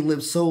 women and they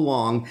live so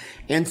long.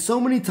 And so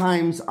many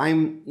times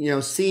I'm,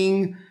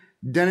 seeing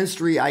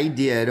dentistry I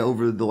did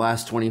over the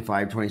last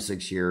 25,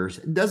 26 years.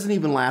 It doesn't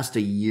even last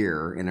a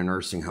year in a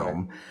nursing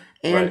home.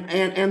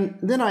 And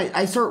then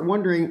I start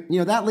wondering,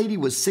 that lady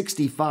was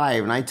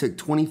 65 and I took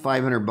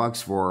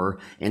 $2,500 for her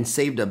and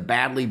saved a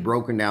badly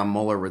broken down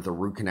molar with a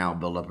root canal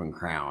buildup and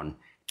crown.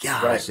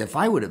 Gosh, if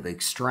I would have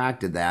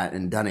extracted that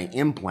and done an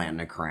implant in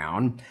a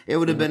crown, it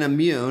would have been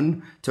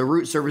immune to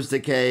root surface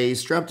decay,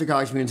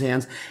 Streptococcus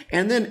mutans,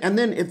 and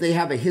then if they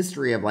have a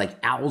history of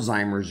like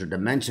Alzheimer's or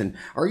dementia,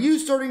 are you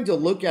starting to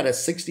look at a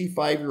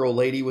 65-year-old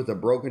lady with a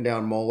broken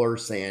down molar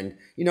saying,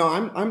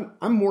 I'm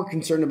more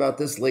concerned about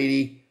this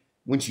lady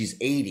when she's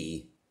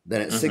 80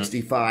 than at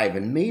 65,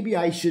 and maybe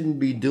I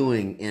shouldn't be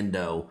doing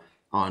endo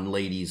on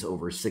ladies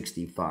over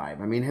 65.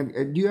 I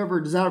mean,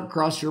 does that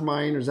cross your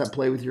mind or does that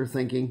play with your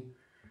thinking?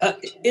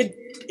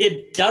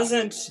 It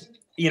doesn't,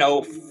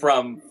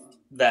 from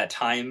that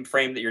time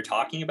frame that you're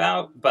talking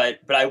about, but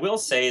I will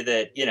say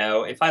that,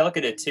 if I look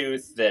at a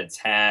tooth that's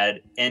had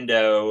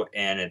endo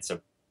and it's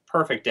a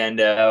perfect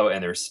endo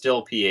and there's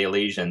still PA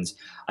lesions,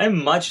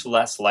 I'm much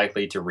less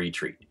likely to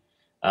retreat.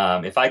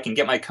 If I can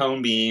get my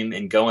cone beam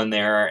and go in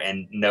there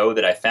and know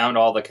that I found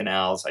all the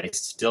canals, I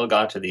still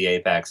got to the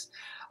apex,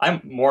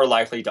 I'm more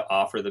likely to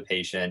offer the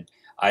patient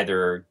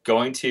either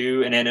going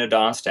to an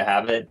endodontist to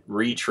have it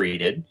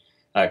retreated,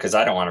 because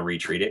I don't want to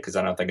retreat it because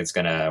I don't think it's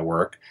going to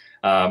work,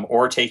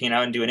 or taking it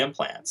out and doing an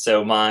implant.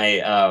 So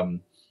my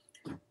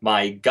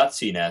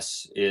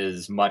gutsiness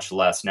is much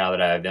less now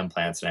that I have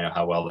implants and I know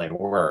how well they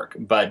work.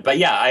 But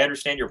yeah, I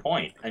understand your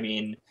point. I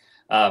mean,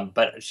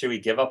 but should we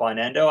give up on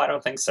endo? I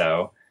don't think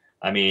so.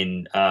 I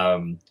mean,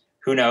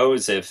 who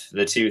knows if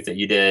the tooth that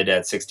you did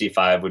at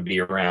 65 would be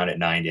around at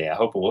 90? I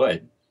hope it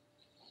would.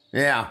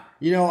 Yeah.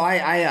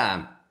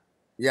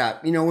 Yeah,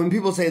 when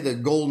people say the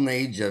golden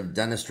age of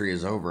dentistry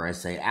is over, I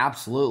say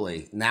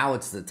absolutely. Now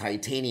it's the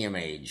titanium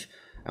age.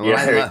 And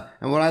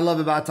what I love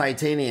about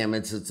titanium,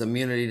 it's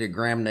immunity to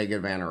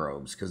gram-negative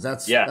anaerobes, because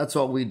that's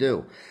what we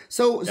do.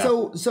 So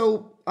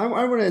I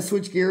want to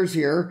switch gears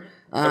here.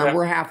 Okay.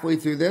 We're halfway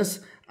through this.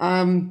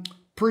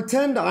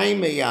 Pretend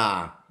I'm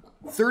a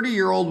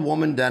 30-year-old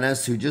woman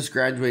dentist who just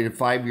graduated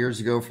 5 years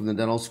ago from the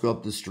dental school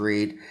up the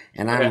street,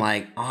 and I'm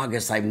like,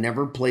 August, I've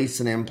never placed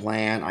an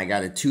implant. I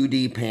got a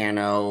 2D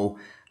pano.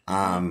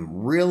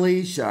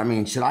 Really?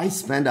 Should I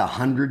spend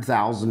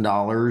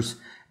 $100,000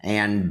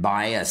 and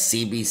buy a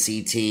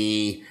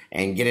CBCT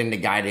and get into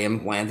guided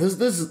implant? This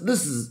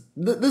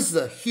is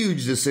a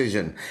huge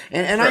decision.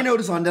 And sure. I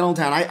notice on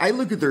Dentaltown, I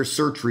look at their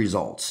search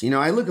results.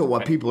 I look at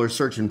what people are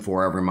searching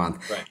for every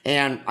month. Right.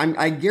 And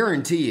I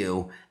guarantee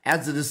you,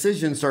 as the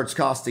decision starts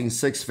costing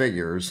six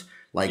figures,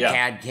 like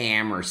CAD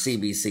CAM or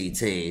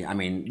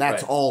CBCT,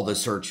 that's all the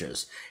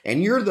searches.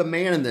 And you're the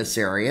man in this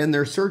area, and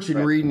they're searching,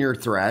 reading your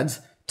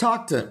threads.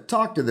 Talk to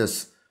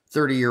this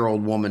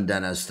 30-year-old woman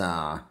dentist.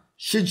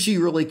 Should she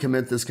really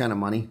commit this kind of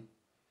money?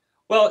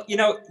 Well, you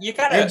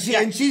gotta.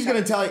 And she's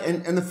going to tell you,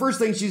 and the first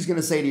thing she's going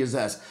to say to you is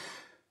this: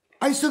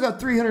 I still got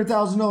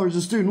 $300,000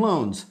 of student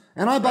loans,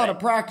 and I bought a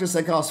practice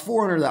that cost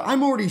 $400,000.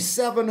 I'm already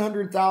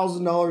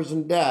 $700,000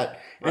 in debt,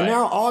 and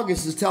now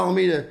August is telling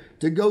me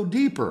to go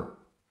deeper.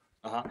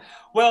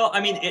 Well,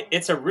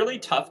 it's a really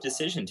tough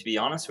decision, to be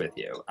honest with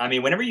you.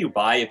 Whenever you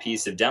buy a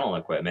piece of dental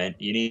equipment,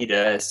 you need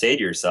to say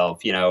to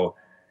yourself,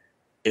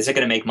 is it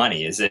going to make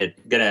money? Is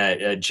it going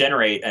to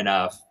generate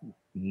enough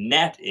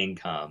net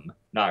income,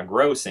 not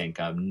gross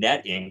income,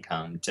 net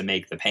income to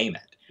make the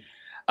payment?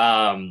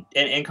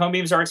 And cone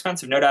beams are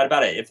expensive, no doubt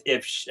about it.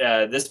 If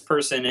this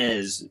person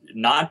is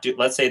not,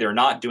 let's say they're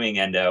not doing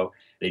endo,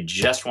 they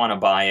just want to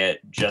buy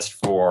it just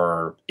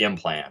for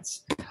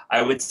implants,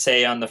 I would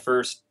say on the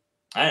first,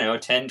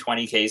 10,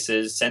 20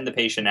 cases, send the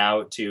patient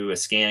out to a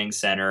scanning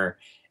center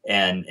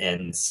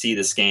and see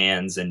the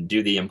scans and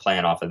do the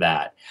implant off of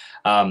that.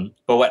 But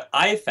what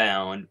I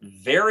found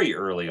very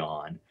early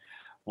on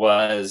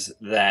was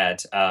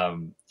that,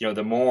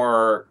 the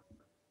more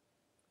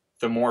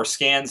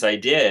scans I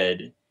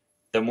did,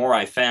 the more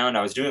I found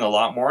I was doing a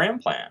lot more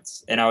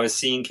implants, and I was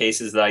seeing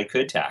cases that I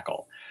could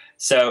tackle.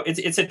 So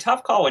it's a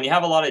tough call. When you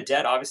have a lot of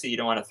debt, obviously you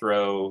don't want to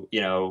throw,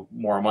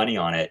 more money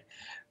on it.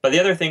 But the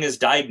other thing is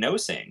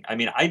diagnosing.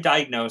 I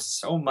diagnosed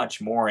so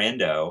much more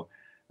endo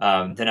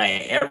than I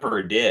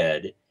ever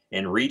did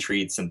in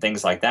retreats and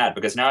things like that,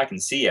 because now I can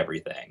see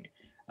everything.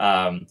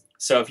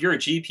 So if you're a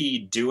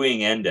GP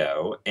doing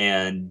endo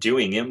and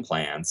doing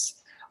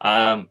implants,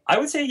 I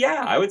would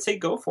say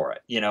go for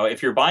it.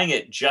 If you're buying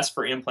it just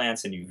for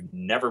implants and you've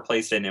never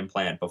placed an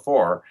implant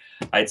before,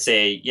 I'd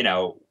say,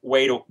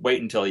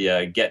 wait until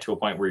you get to a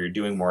point where you're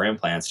doing more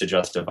implants to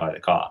justify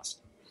the cost.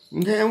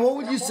 Okay, and what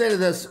would you say to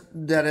this,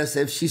 Dennis,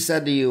 if she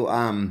said to you,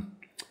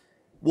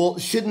 well,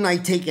 shouldn't I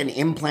take an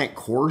implant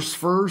course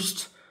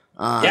first?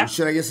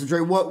 Should I get some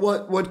training?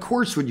 What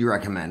course would you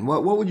recommend?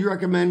 What would you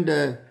recommend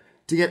to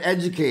get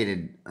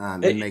educated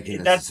in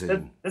making this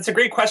decision? That's a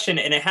great question,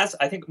 and it has,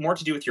 I think, more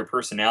to do with your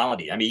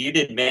personality. You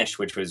did MISH,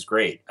 which was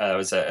great. It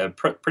was a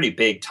pretty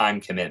big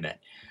time commitment.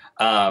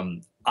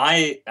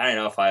 I don't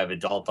know if I have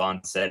adult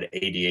onset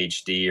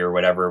ADHD or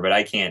whatever, but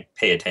I can't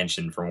pay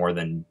attention for more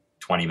than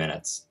 20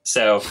 minutes.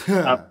 So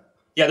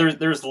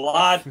there's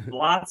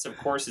lots of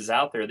courses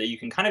out there that you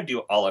can kind of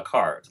do a la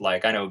carte.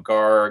 Like I know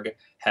Garg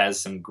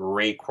has some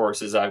great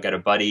courses. I've got a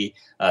buddy,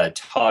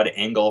 Todd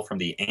Engel from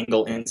the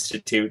Engel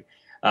Institute,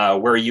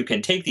 where you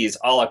can take these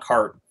a la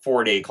carte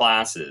 4-day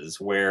classes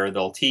where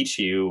they'll teach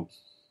you,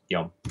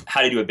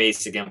 how to do a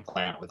basic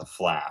implant with a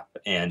flap,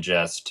 and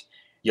just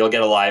you'll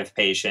get a live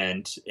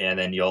patient and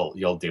then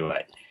you'll do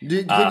it.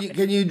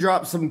 Can you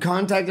drop some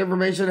contact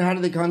information? How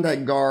do they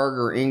contact Garg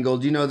or Engel?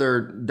 Do you know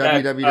their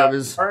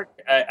wwws? Garg,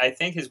 I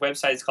think his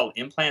website is called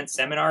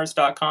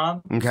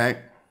implantseminars.com. Okay.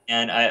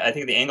 And I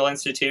think the Engel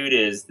Institute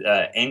is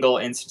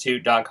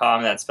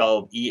engelinstitute.com. That's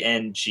spelled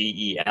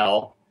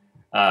ENGEL,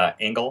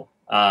 Engel.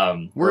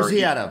 Where's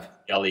he out of?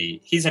 LE.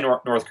 He's in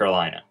North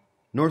Carolina.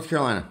 North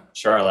Carolina.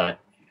 Charlotte.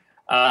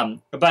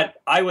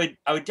 But I would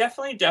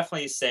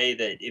definitely say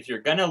that if you're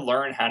going to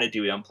learn how to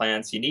do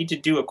implants, you need to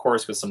do a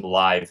course with some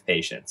live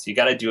patients. You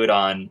got to do it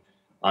on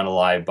a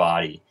live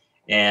body.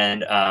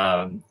 And,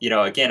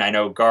 again, I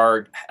know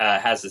Garg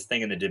has this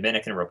thing in the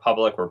Dominican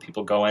Republic where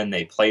people go in,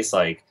 they place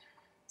like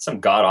some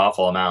god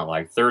awful amount,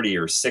 like 30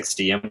 or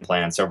 60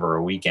 implants over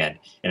a weekend,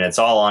 and it's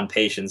all on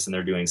patients, and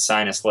they're doing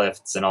sinus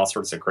lifts and all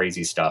sorts of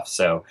crazy stuff.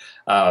 So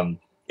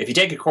if you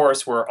take a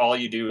course where all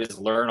you do is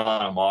learn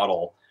on a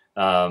model,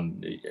 I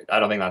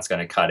don't think that's going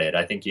to cut it.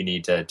 I think you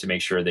need to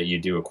make sure that you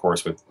do a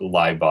course with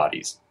live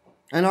bodies.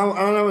 And I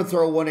want to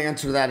throw one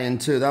answer to that in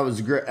too. That was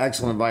great,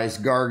 excellent advice.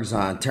 Garg's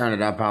tearing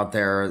it up out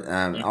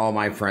there. All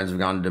my friends have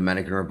gone to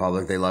Dominican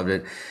Republic; they loved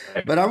it.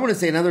 But I want to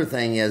say another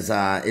thing is,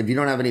 if you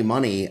don't have any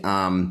money,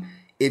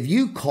 if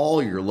you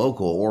call your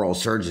local oral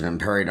surgeon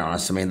and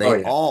periodontist, I mean,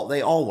 they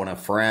all want a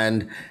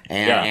friend,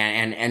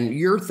 and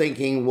you're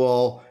thinking,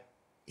 well,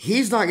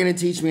 he's not going to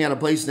teach me how to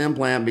place an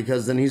implant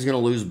because then he's going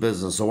to lose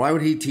business. So why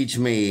would he teach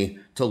me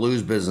to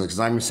lose business? Because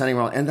I'm sending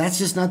him, and that's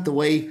just not the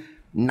way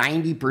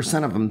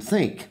 90% of them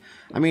think.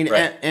 I mean,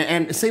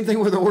 and same thing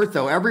with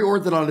ortho. Every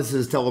orthodontist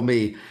is telling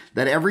me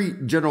that every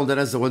general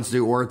dentist that wants to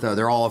do ortho,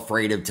 they're all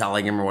afraid of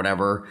telling him or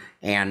whatever,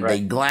 and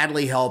they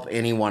gladly help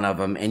any one of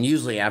them. And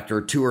usually after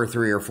 2 or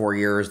 3 or 4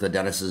 years, the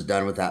dentist is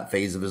done with that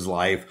phase of his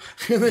life,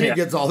 and then he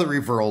gets all the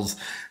referrals.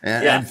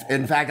 And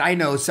in fact, I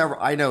know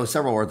several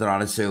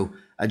orthodontists who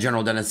a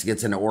general dentist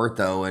gets into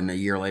ortho and a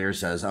year later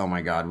says, "Oh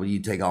my God, will you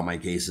take all my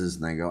cases?"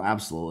 And they go,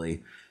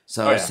 "Absolutely."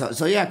 So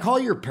call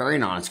your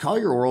periodontist, call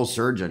your oral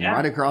surgeon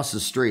right across the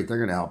street. They're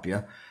going to help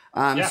you.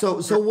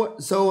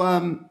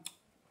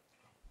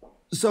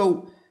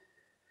 So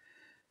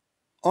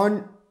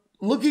on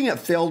looking at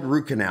failed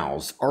root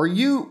canals,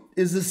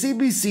 is the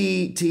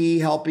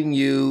CBCT helping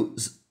you,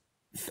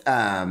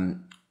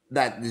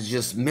 that is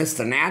just missed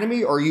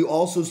anatomy, or are you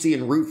also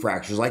seeing root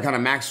fractures? Like on a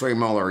maxillary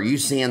molar, are you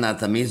seeing that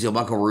the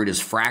mesiobuccal root is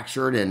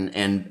fractured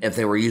and if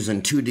they were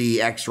using 2D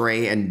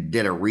x-ray and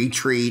did a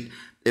retreat,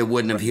 it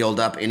wouldn't have healed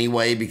up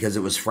anyway because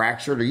it was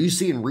fractured? Are you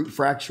seeing root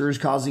fractures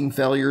causing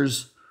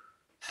failures,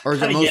 or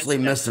is it mostly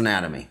missed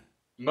anatomy?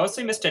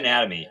 Mostly missed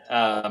anatomy.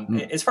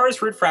 As far as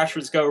root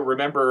fractures go,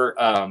 remember,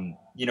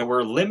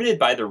 we're limited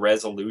by the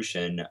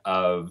resolution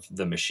of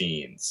the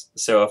machines.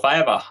 So if I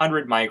have a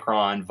 100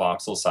 micron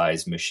voxel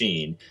size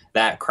machine,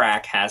 that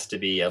crack has to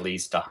be at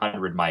least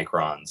 100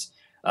 microns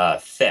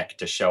thick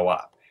to show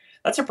up.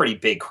 That's a pretty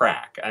big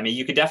crack. I mean,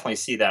 you could definitely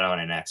see that on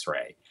an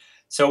x-ray.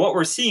 So what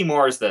we're seeing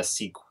more is the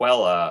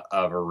sequela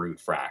of a root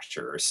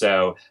fracture.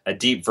 So a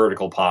deep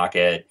vertical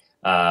pocket,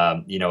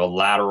 a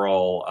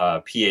lateral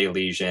PA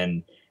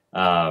lesion,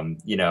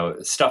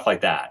 stuff like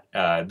that.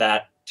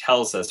 That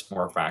tells us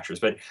more fractures.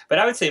 But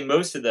I would say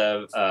most of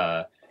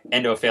the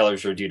endo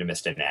failures are due to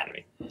missed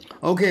anatomy.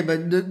 Okay,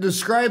 but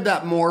describe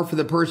that more for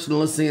the person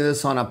listening to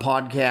this on a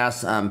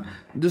podcast.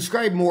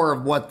 Describe more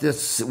of what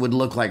this would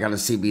look like on a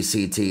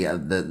CBCT.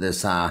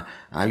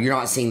 You're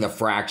not seeing the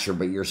fracture,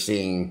 but you're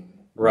seeing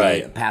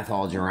the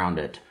pathology around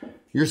it.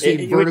 You're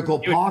seeing vertical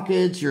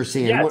pockets. You're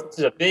seeing it's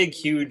a big,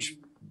 huge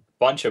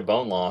bunch of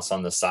bone loss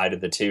on the side of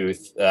the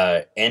tooth,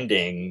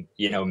 ending,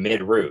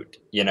 mid-root.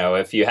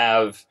 If you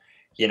have,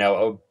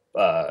 a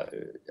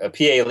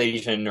PA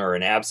lesion or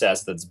an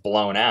abscess that's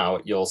blown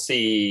out, you'll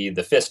see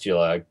the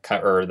fistula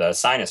or the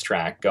sinus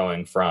tract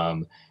going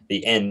from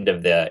the end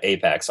of the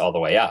apex all the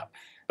way up.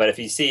 But if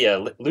you see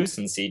a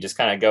lucency just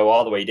kind of go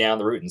all the way down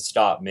the root and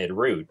stop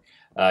mid-root,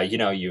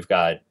 you've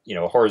got,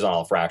 a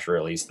horizontal fracture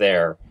at least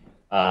there,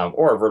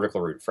 or a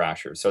vertical root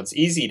fracture. So it's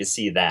easy to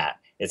see that.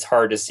 It's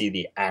hard to see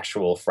the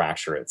actual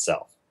fracture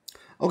itself.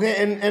 Okay,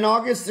 and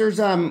August, there's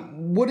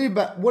what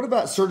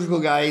about surgical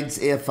guides?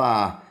 If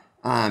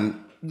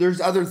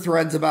there's other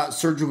threads about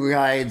surgical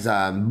guides,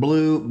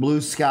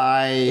 Blue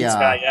Sky,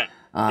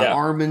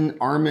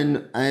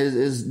 Armin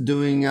is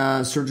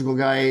doing surgical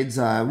guides.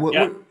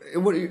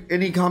 What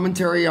any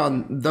commentary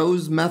on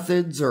those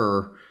methods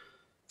or?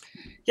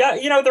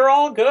 Yeah, they're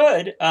all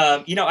good.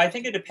 I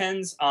think it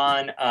depends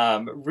on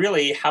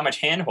really how much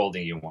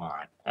hand-holding you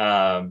want.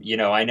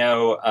 I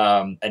know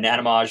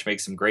Anatomage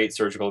makes some great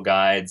surgical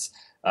guides.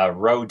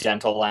 Rowe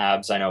Dental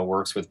Labs, I know,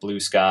 works with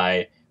Blue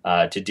Sky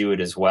to do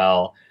it as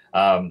well.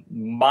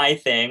 My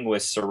thing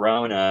with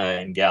Sirona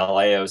and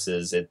Galeos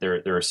is that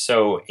they're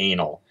so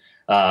anal.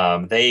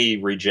 They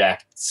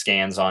reject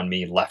scans on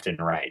me left and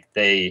right.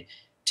 They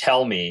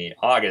tell me,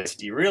 August,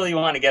 do you really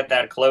want to get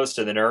that close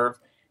to the nerve?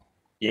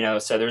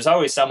 So there's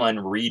always someone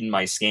reading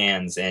my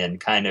scans and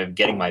kind of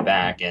getting my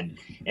back. And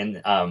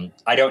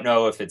I don't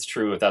know if it's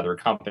true with other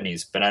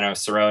companies, but I know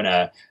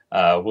Sirona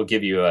will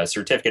give you a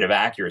certificate of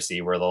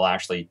accuracy where they'll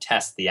actually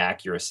test the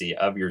accuracy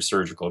of your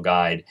surgical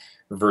guide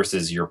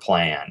versus your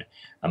plan.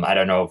 I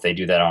don't know if they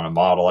do that on a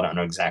model. I don't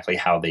know exactly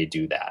how they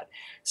do that.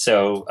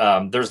 So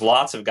there's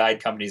lots of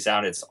guide companies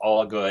out. It's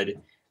all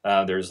good.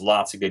 There's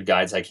lots of good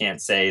guides. I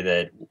can't say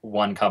that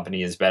one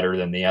company is better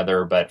than the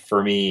other, but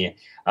for me,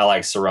 I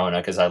like Sirona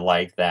because I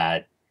like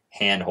that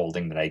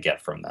hand-holding that I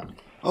get from them.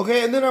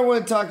 Okay, and then I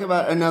want to talk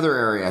about another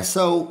area.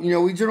 So,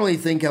 we generally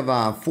think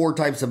of 4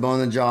 types of bone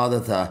in the jaw,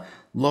 that the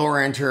lower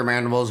anterior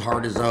mandible is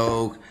hard as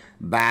oak,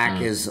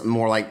 back is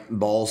more like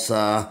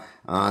balsa,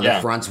 the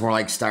front's more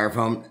like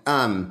styrofoam.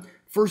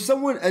 for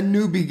someone, a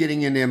newbie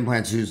getting into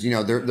implants, who's,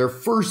 their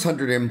first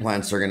 100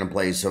 implants are going to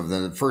place over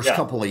the first Yeah.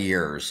 couple of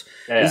years.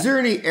 Yeah. Is there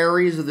any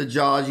areas of the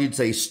jaws you'd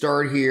say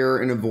start here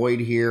and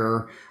avoid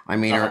here? I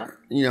mean, are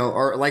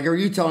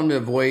you telling them to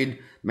avoid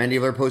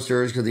mandibular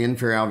posteriors because of the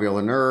inferior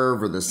alveolar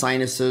nerve or the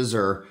sinuses,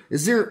 or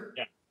does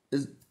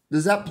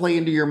that play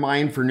into your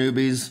mind for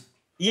newbies?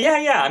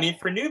 Yeah. I mean,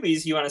 for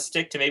newbies, you want to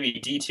stick to maybe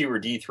D2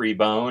 or D3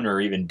 bone or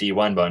even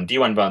D1 bone.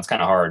 D1 bone's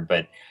kind of hard,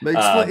 but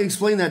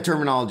Explain that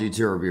terminology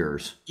to our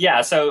viewers.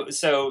 yeah. So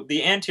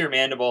the anterior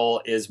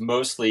mandible is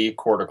mostly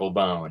cortical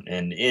bone,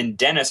 and in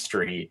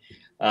dentistry,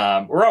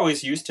 we're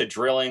always used to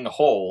drilling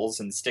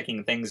holes and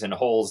sticking things in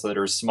holes that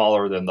are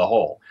smaller than the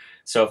hole.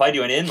 So if I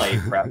do an inlay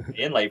prep, the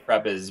inlay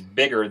prep is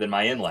bigger than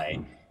my inlay.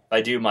 If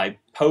I do my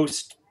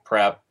post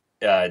prep,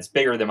 it's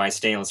bigger than my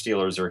stainless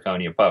steel or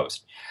zirconia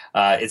post.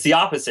 It's the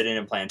opposite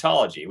in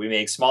implantology. We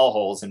make small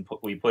holes and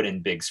we put in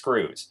big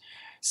screws.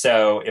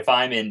 So if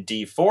I'm in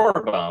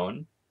D4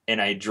 bone and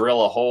I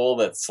drill a hole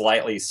that's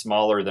slightly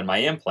smaller than my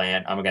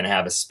implant, I'm going to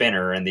have a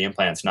spinner, and the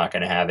implant's not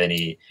going to have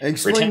any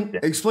Explain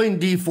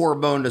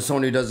D4 bone to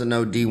someone who doesn't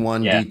know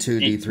D1,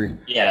 D2, D3.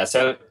 Yeah,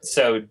 so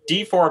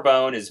D4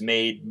 bone is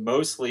made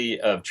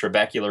mostly of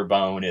trabecular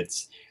bone.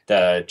 It's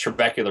the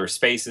trabecular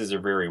spaces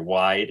are very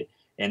wide,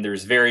 and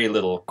there's very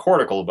little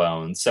cortical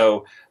bone.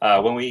 So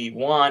when we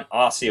want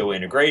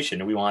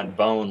osseointegration, we want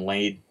bone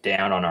laid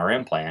down on our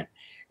implant,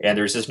 and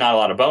there's just not a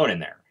lot of bone in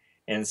there.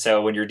 And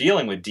so when you're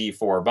dealing with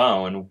D4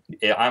 bone,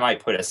 I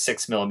might put a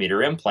 6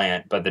 millimeter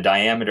implant, but the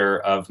diameter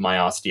of my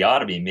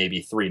osteotomy may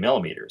be 3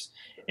 millimeters.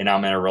 And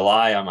I'm going to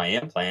rely on my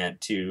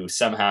implant to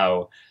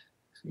somehow,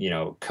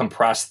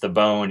 compress the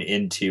bone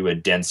into a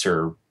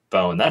denser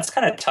bone. That's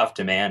kind of tough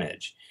to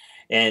manage.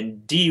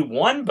 And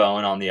D1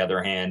 bone, on the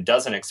other hand,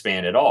 doesn't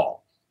expand at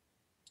all.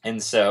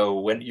 And so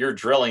when you're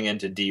drilling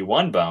into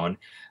D1 bone,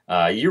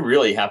 you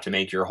really have to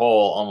make your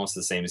hole almost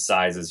the same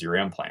size as your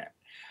implant.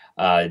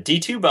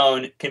 D2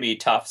 bone can be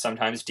tough.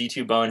 Sometimes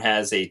D2 bone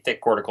has a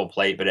thick cortical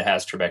plate, but it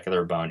has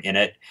trabecular bone in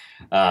it.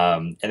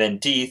 And then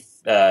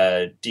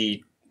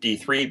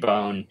D3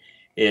 bone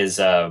is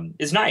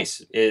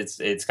nice.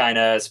 It's kind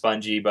of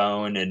spongy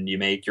bone, and you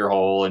make your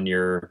hole and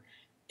your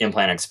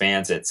implant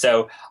expands it.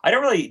 So I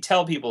don't really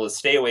tell people to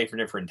stay away from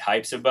different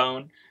types of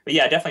bone, but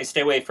yeah, definitely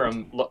stay away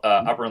from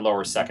upper and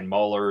lower second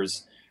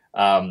molars.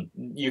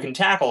 You can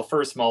tackle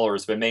first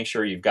molars, but make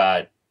sure you've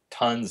got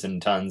tons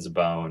and tons of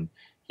bone.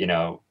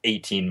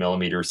 18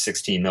 millimeters,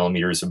 16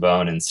 millimeters of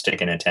bone, and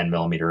stick in a 10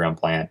 millimeter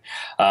implant.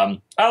 I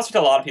also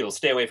tell a lot of people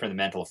stay away from the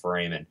mental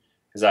foramen,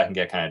 because that can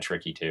get kind of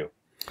tricky too.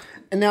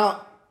 And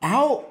now,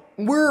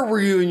 where were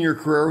you in your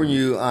career when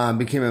you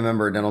became a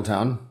member of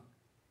Dentaltown?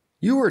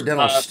 You were a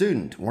dental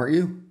student, weren't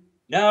you?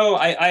 No,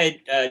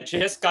 I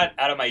just got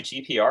out of my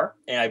GPR,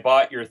 and I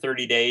bought your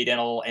 30-day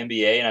dental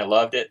MBA, and I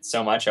loved it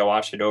so much. I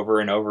watched it over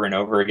and over and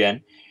over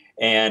again.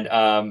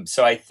 And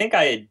so I think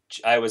I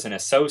was an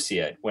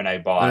associate when I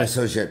got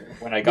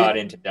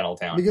into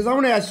Dentaltown. Because I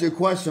want to ask you a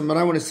question, but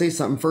I want to say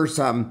something first.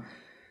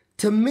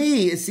 To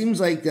me, it seems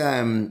like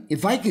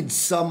if I could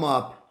sum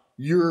up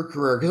your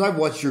career, because I've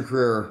watched your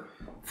career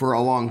for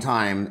a long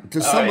time,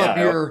 to sum up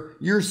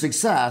your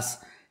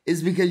success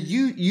is because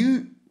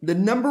the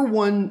number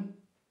one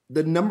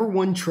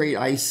trait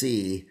I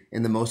see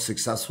in the most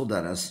successful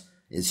dentists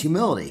is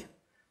humility.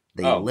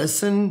 They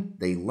listen,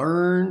 they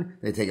learn,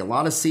 they take a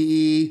lot of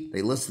CE,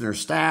 they listen to their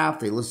staff,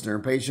 they listen to their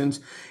patients.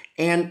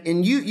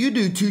 And you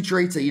do two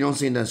traits that you don't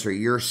see in dentistry.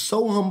 You're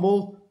so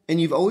humble, and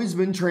you've always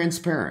been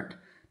transparent.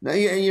 Now,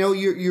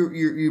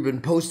 you've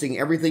been posting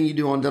everything you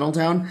do on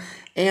Dentaltown.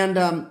 And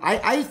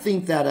I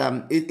think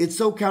that it's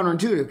so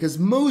counterintuitive, because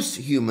most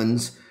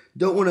humans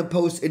don't want to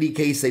post any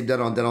case they've done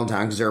on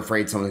Dentaltown because they're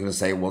afraid someone's going to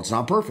say, well, it's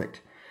not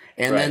perfect.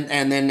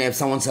 And then if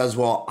someone says,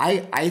 well,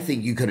 I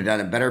think you could have done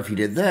it better if you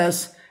did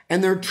this,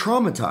 and they're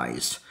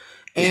traumatized.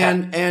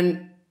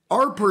 And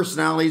our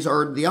personalities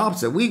are the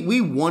opposite.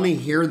 We want to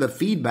hear the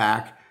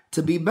feedback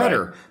to be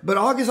better. Right. But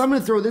August, I'm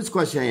going to throw this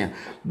question at you.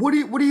 What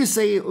do you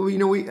say?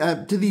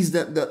 To these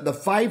the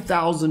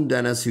 5,000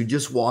 dentists who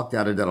just walked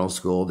out of dental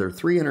school, they're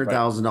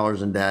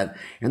 $300,000 in debt,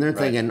 and they're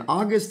thinking,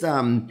 August,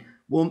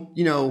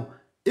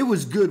 it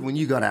was good when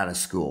you got out of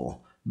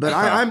school, but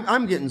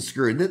I'm getting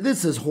screwed.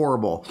 This is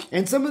horrible.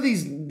 And some of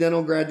these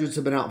dental graduates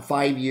have been out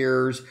 5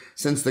 years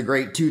since the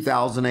great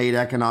 2008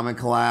 economic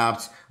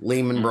collapse,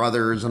 Lehman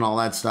Brothers and all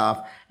that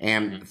stuff.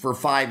 And for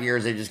 5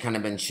 years, they've just kind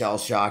of been shell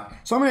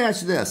shocked. So I'm going to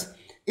ask you this.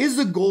 Is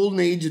the golden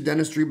age of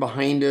dentistry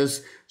behind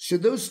us?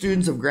 Should those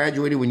students have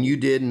graduated when you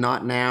did,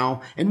 not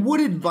now? And what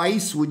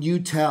advice would you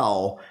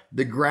tell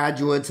the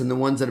graduates and the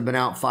ones that have been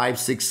out 5,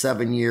 6,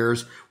 7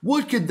 years?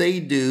 What could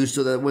they do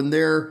so that when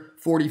they're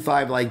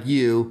 45 like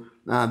you,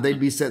 they'd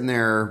be sitting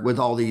there with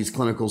all these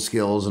clinical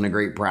skills and a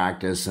great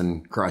practice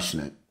and crushing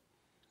it?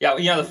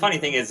 Yeah, the funny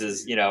thing is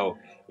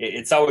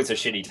it's always a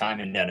shitty time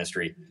in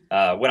dentistry.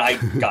 When I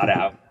got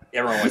out,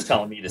 everyone was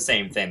telling me the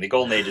same thing. The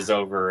golden age is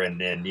over, and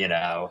then,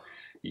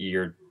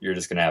 you're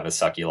just going to have a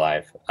sucky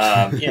life.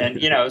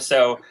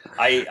 So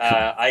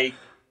I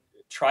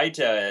tried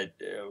to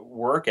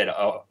work at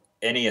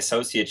any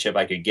associateship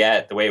I could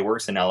get. The way it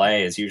works in LA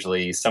is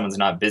usually someone's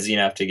not busy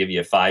enough to give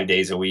you 5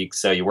 days a week,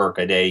 so you work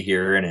a day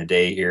here and a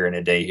day here and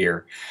a day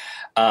here.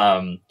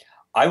 Um,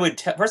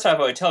 first off,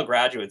 I would tell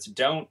graduates,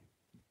 don't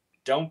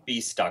be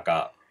stuck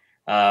up.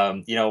 When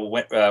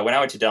I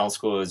went to dental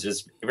school, it was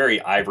just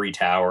very ivory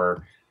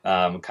tower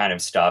kind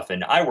of stuff.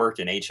 And I worked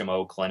in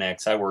HMO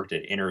clinics. I worked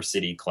at inner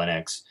city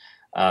clinics.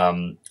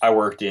 I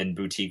worked in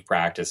boutique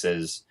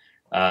practices.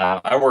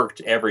 I worked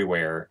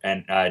everywhere,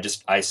 and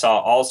I saw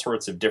all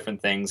sorts of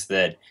different things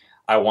that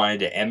I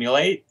wanted to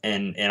emulate,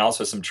 and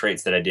also some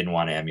traits that I didn't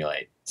want to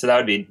emulate. So that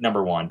would be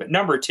number one. But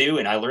number two,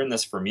 and I learned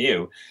this from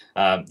you,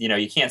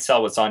 you can't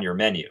sell what's on your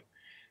menu.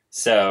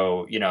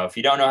 So, if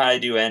you don't know how to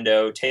do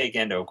endo, take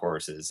endo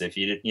courses. If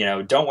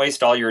don't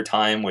waste all your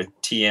time with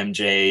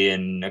TMJ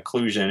and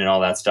occlusion and all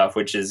that stuff,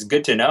 which is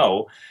good to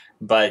know,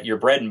 but your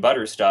bread and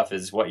butter stuff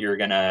is what you're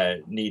going to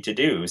need to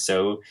do.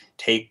 So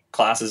take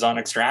classes on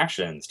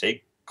extractions,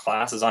 take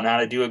classes on how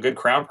to do a good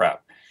crown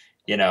prep,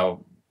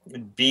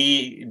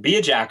 be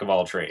a jack of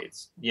all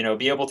trades,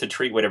 be able to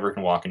treat whatever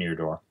can walk into your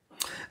door.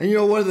 And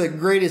one of the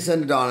greatest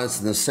endodontists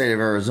in the state of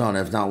Arizona,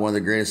 if not one of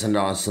the greatest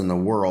endodontists in the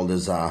world,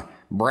 is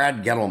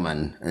Brad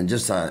Gettleman, and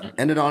just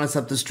endodontist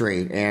up the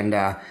street. And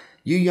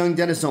you young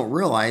dentists don't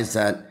realize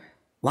that a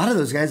lot of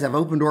those guys have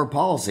open door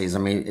policies. I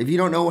mean, if you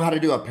don't know how to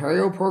do a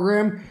perio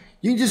program,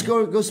 you can just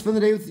go spend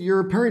the day with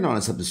your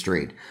periodontist up the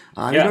street.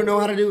 If you don't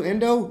know how to do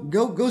endo,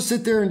 go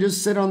sit there and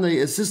just sit on the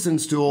assistant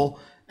stool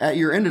at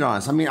your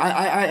endodontist. I mean,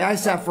 I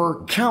sat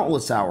for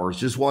countless hours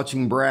just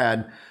watching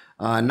Brad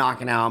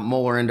knocking out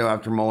molar endo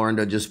after molar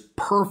endo, just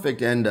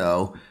perfect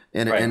endo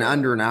in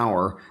under an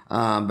hour.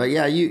 But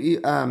yeah,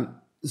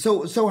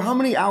 So how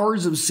many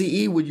hours of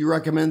CE would you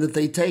recommend that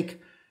they take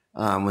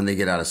when they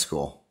get out of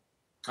school?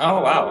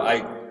 Oh,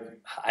 wow.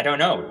 I don't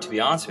know, to be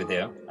honest with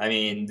you. I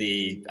mean,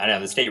 I know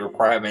the state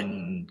requirement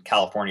in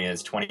California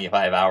is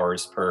 25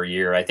 hours per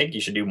year. I think you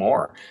should do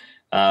more,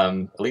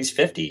 at least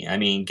 50. I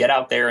mean, get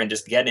out there and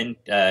just get in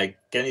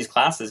these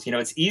classes.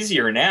 It's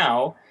easier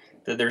now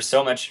that there's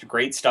so much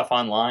great stuff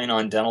online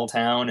on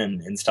Dentaltown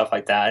and stuff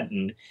like that.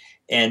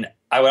 And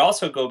I would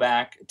also go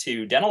back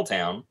to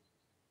Dentaltown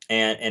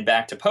and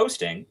back to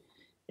posting.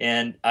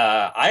 And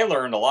I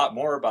learned a lot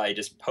more by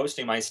just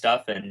posting my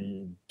stuff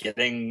and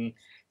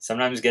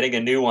sometimes getting a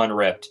new one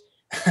ripped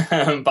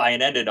by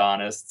an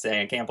endodontist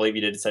saying, I can't believe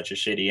you did such a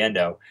shitty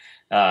endo.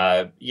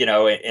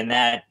 And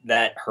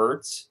that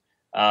hurts.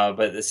 But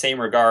at the same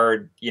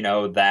regard,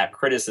 that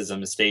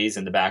criticism stays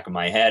in the back of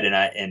my head.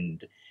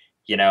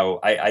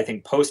 I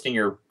think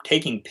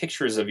taking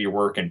pictures of your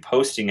work and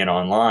posting it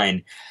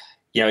online,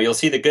 you'll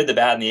see the good, the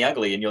bad, and the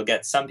ugly, and you'll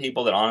get some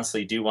people that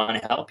honestly do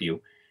want to help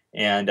you,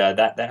 and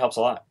that helps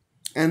a lot.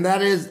 And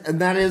that is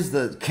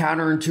the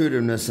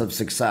counterintuitiveness of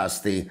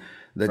success.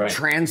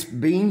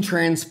 Being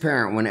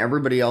transparent when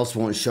everybody else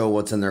won't show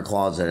what's in their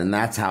closet, and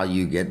that's how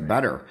you get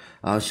better,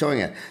 showing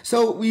it.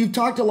 So you've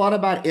talked a lot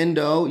about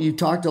endo. You've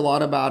talked a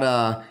lot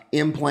about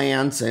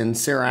implants and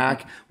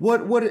CERAC.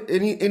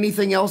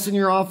 Anything else in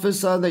your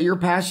office that you're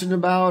passionate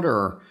about,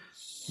 or?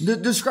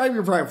 Describe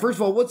your practice. First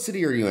of all, what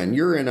city are you in?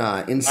 You're in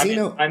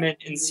Encino? I'm in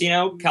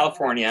Encino,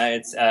 California.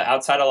 It's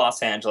outside of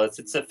Los Angeles.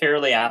 It's a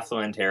fairly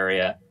affluent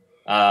area.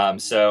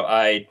 So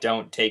I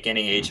don't take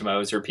any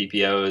HMOs or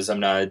PPOs. I'm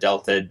not a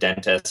Delta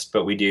dentist,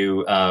 but we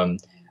do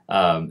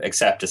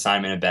accept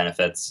assignment of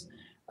benefits.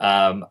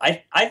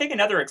 I think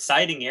another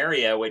exciting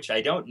area, which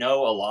I don't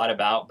know a lot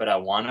about, but I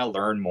want to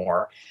learn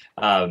more,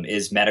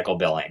 is medical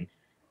billing.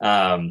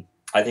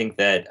 I think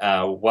that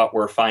what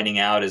we're finding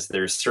out is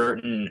there's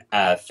certain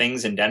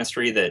things in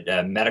dentistry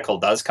that medical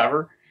does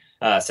cover,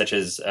 such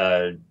as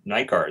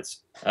night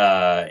guards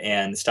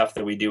and stuff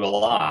that we do a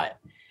lot.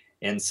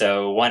 And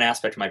so one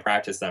aspect of my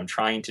practice that I'm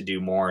trying to do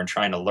more and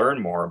trying to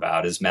learn more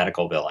about is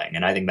medical billing.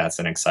 And I think that's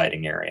an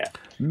exciting area.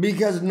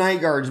 Because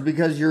night guards,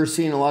 because you're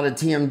seeing a lot of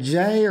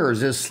TMJ, or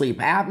is this sleep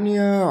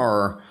apnea,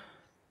 or?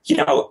 Is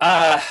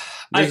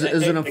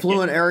an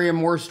affluent area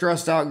more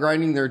stressed out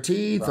grinding their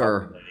teeth,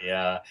 probably, or?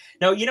 Yeah.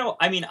 No,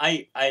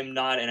 I'm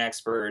not an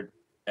expert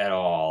at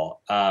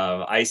all.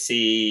 I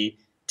see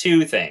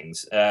two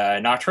things: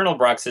 nocturnal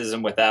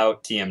bruxism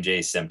without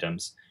TMJ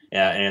symptoms,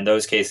 and in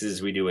those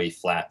cases we do a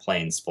flat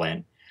plane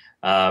splint.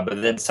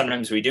 But then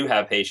sometimes we do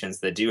have patients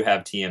that do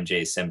have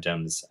TMJ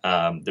symptoms.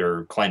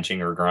 They're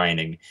clenching or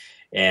grinding,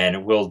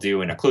 and we'll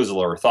do an occlusal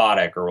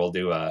orthotic, or we'll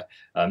do a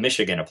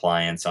Michigan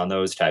appliance on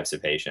those types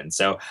of patients.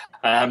 So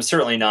I'm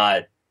certainly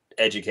not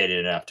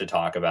educated enough to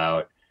talk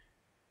about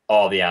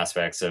all the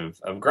aspects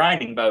of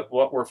grinding, but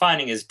what we're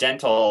finding is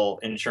dental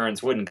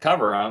insurance wouldn't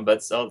cover them,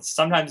 but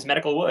sometimes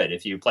medical would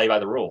if you play by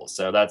the rules.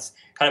 So that's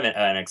kind of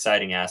an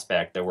exciting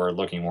aspect that we're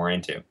looking more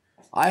into.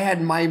 I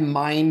had my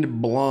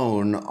mind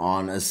blown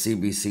on a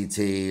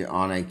CBCT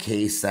on a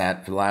case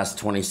that for the last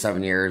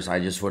 27 years, I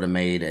just would have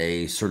made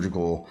a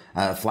surgical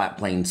flat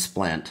plane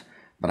splint.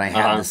 But I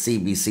had the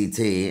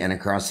CBCT, and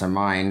across my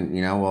mind,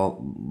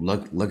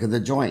 look at the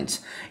joints.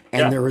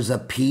 And there was a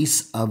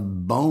piece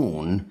of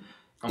bone.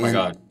 Oh, my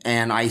God.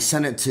 And I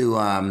sent it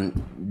to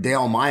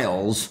Dale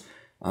Miles,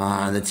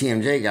 the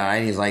TMJ guy,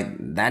 and he's like,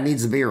 that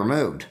needs to be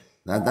removed.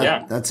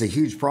 Yeah, That's a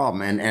huge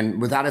problem.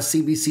 And without a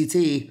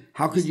CBCT,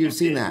 how could you have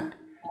seen that?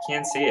 you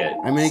can't see it.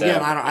 I mean, again,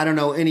 So, I don't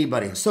know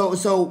anybody.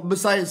 So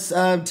besides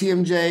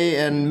TMJ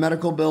and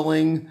medical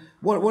billing,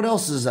 what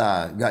else has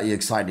got you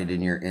excited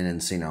in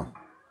Encino?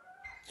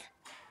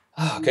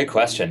 oh, good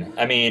question.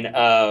 I mean,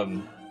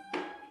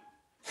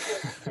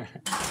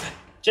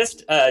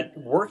 just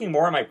working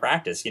more on my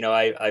practice.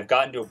 I've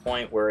gotten to a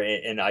point where,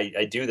 and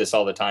I do this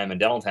all the time in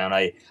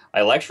Dentaltown.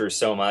 I lecture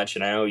so much,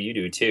 and I know you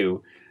do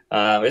too.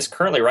 It's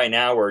currently right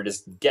now we're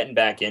just getting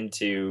back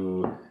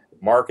into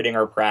marketing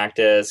our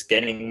practice,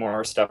 getting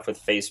more stuff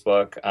with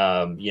Facebook.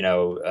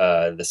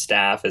 The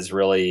staff has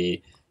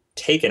really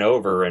taken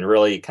over and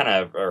really kind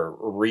of are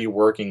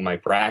reworking my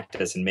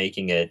practice and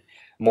making it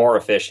more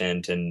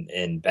efficient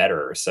and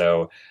better.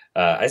 So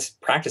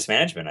practice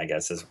management, I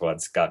guess, is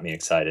what's got me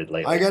excited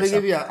lately. I gotta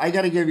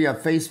give you a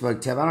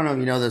Facebook tip. I don't know if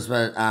you know this,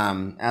 but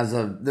as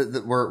of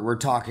we're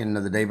talking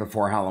the day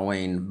before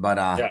Halloween, but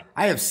Yeah.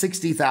 I have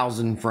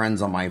 60,000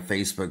 friends on my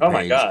Facebook Oh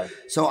my page. God.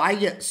 So I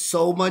get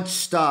so much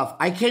stuff.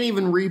 I can't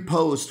even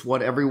repost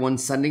what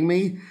everyone's sending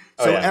me.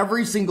 Oh, So yeah.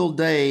 every single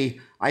day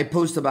I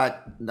post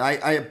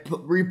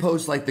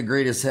repost like the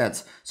greatest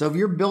hits. So if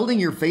you're building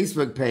your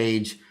Facebook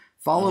page,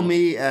 follow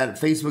me at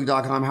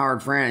facebook.com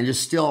Howard Fran and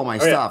just steal all my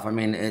Oh, yeah. stuff. I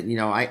mean,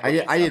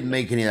 I didn't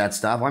make any of that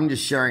stuff. I'm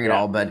just sharing it Yeah.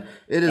 all, but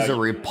it is No, a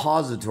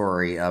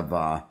repository of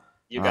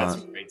You got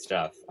some great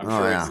stuff. I'm oh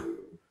sure. yeah.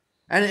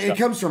 And it Stuff.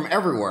 comes from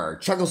everywhere: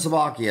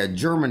 Czechoslovakia,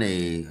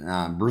 Germany,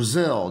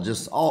 Brazil,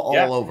 just all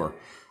Yeah. over.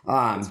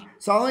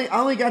 So I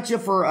only got you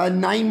for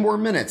 9 more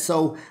minutes.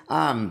 So,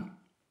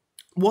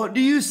 what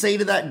do you say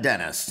to that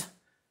dentist?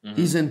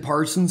 He's in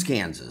Parsons,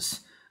 Kansas.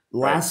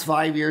 Last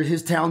 5 years,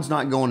 his town's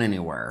not going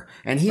anywhere,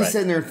 and he's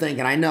sitting there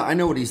thinking, I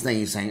know what he's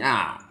thinking. He's saying,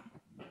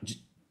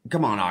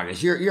 come on,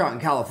 August, you're out in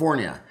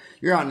California.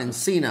 You're out in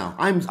Encino.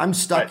 I'm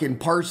stuck in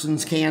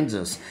Parsons,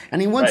 Kansas.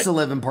 And he wants to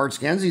live in Parsons,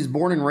 Kansas. He's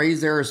born and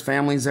raised there. His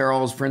family's there.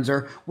 All his friends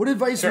there. What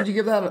advice would you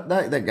give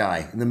that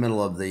guy in the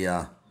middle of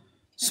the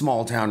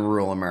small town,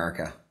 rural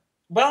America?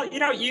 Well,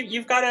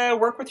 you've got to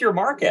work with your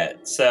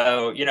market.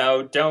 So,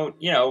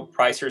 don't,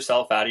 price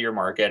yourself out of your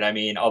market. I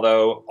mean,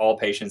 although all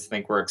patients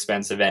think we're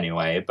expensive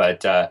anyway,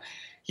 but,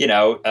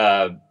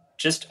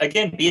 just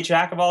again, be a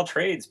jack of all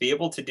trades, be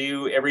able to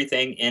do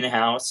everything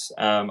in-house.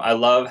 I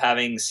love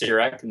having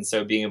CEREC, and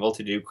so being able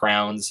to do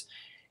crowns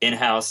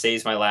in-house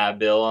saves my lab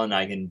bill, and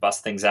I can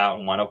bust things out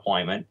in one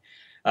appointment.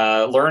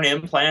 Learn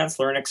implants,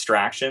 learn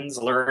extractions,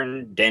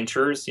 learn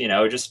dentures,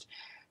 just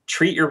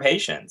treat your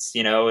patients.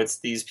 It's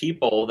these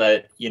people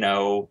that,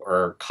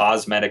 are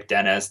cosmetic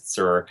dentists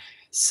or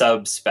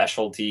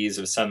subspecialties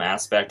of some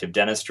aspect of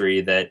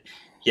dentistry that,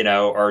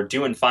 are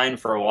doing fine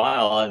for a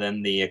while, and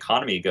then the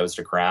economy goes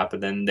to crap,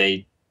 and then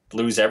they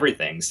lose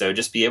everything. So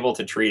just be able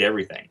to treat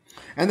everything.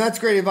 And that's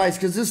great advice,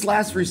 because this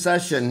last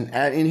recession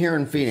in here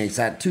in Phoenix,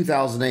 at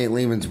 2008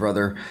 Lehman's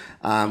Brother,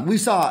 we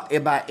saw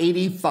about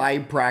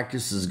 85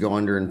 practices go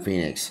under in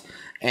Phoenix.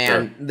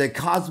 And the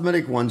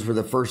cosmetic ones were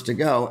the first to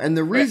go. And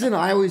the reason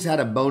I always had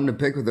a bone to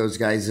pick with those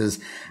guys is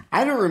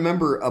I don't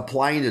remember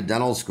applying to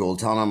dental school,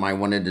 telling them I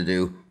wanted to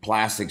do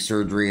plastic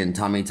surgery and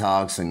tummy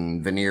tucks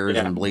and veneers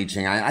and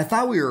bleaching. I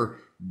thought we were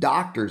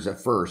doctors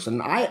at first.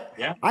 And I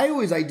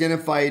always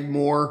identified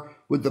more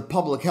with the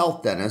public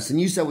health dentist.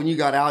 And you said when you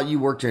got out, you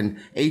worked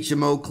in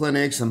HMO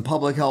clinics and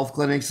public health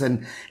clinics.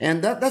 And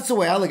that's the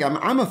way I look at it.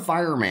 I'm a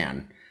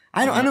fireman.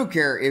 I don't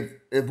care if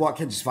what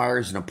catches fire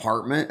is an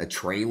apartment, a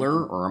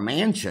trailer, or a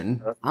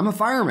mansion. I'm a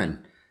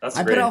fireman.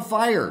 I put out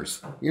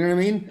fires. You know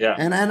what I mean? Yeah.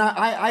 And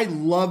I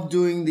love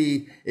doing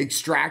the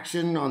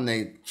extraction on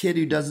the kid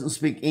who doesn't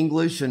speak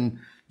English and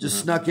just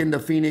snuck into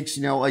Phoenix,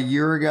 a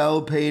year ago,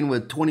 paying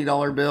with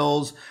 $20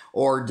 bills,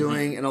 or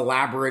doing an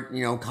elaborate,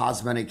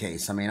 cosmetic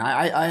case. I mean,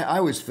 I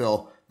always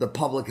feel the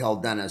public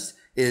health dentist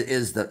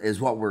is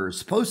what we're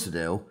supposed to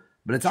do,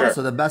 but it's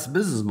also the best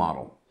business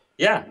model.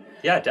 Yeah.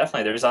 Yeah,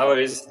 definitely.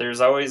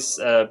 There's always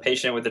a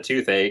patient with a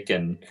toothache,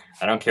 and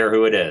I don't care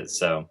who it is.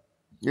 So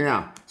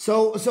yeah.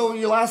 So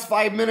your last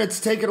 5 minutes,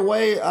 take it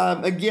away.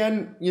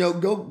 Again,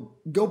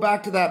 go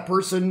back to that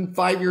person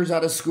 5 years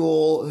out of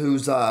school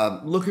who's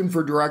looking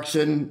for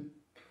direction.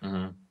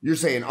 You're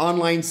saying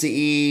online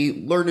CE,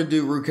 learn to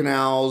do root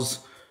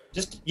canals.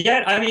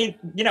 I mean,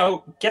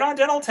 get on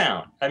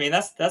Dentaltown. I mean,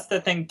 that's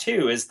the thing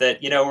too, is that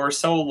we're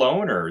so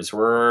loners.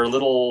 We're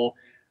little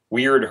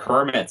weird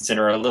hermits in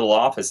our little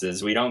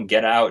offices. We don't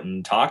get out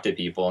and talk to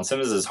people, and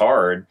sometimes it's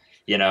hard,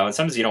 and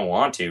sometimes you don't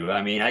want to.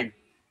 I mean, I'm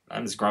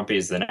as grumpy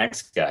as the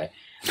next guy,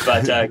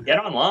 but get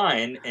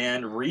online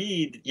and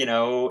read,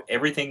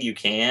 everything you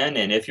can.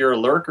 And if you're a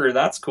lurker,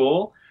 that's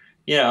cool.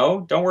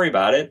 Don't worry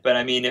about it. But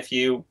I mean, if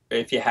you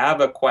have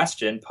a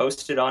question,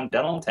 post it on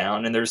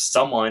Dentaltown, and there's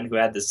someone who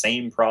had the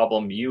same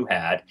problem you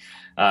had,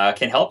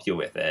 can help you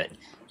with it.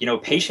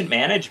 Patient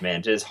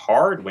management is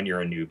hard when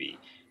you're a newbie.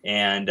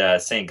 And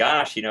saying,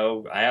 gosh,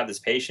 I have this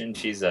patient,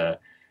 she's a,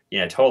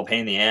 total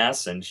pain in the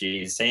ass, and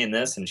she's saying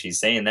this and she's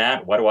saying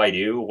that. What do I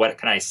do? What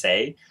can I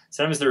say?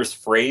 Sometimes there's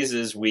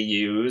phrases we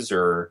use,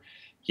 or,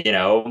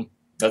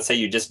 let's say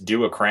you just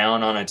do a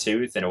crown on a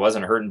tooth and it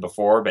wasn't hurting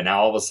before, but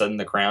now all of a sudden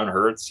the crown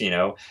hurts,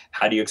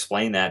 how do you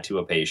explain that to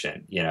a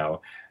patient,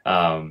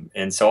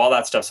 and so all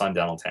that stuff's on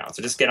Dentaltown.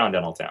 So just get on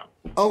Dentaltown.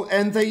 Oh,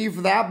 and thank you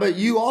for that. But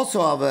you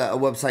also have a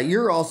website.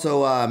 You're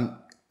also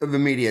of a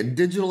media,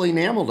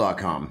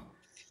 digitalenamel.com.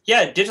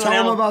 Yeah, digital.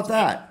 Tell them about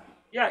that.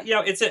 Yeah,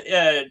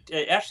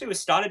 it actually was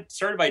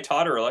started by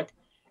Todd Ehrlich,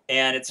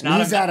 and it's not.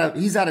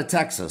 He's out of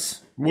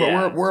Texas.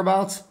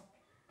 Whereabouts?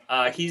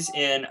 He's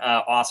in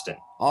Austin.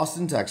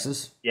 Austin,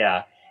 Texas.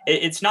 Yeah,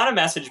 it's not a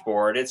message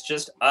board. It's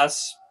just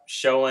us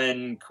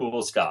showing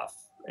cool stuff,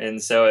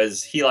 and so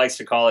as he likes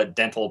to call it,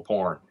 dental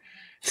porn.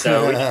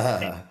 So we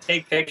just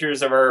take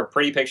pictures of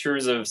pretty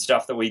pictures of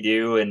stuff that we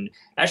do, and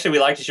actually we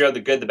like to show the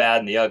good, the bad,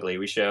 and the ugly.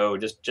 We show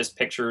just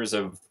pictures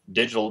of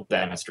digital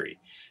dentistry.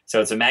 So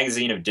it's a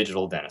magazine of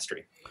digital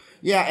dentistry.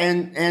 Yeah,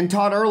 and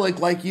Todd Ehrlich,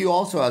 like you,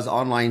 also has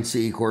online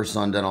CE courses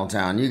on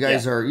Dentaltown. You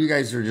guys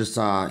are just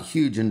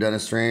huge in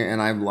dentistry,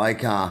 and I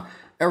like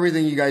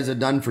everything you guys have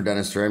done for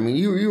dentistry. I mean,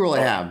 you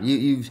really have.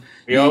 We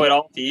owe it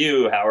all to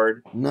you,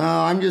 Howard. No,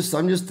 I'm just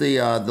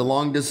the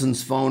long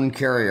distance phone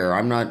carrier.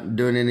 I'm not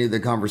doing any of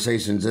the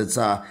conversations. It's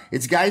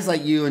guys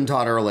like you and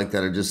Todd Ehrlich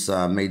that have just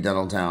made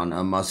Dentaltown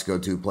a must go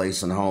to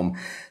place and home.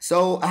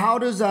 So how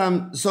does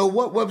so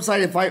what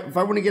website if I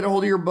want to get a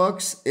hold of your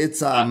books?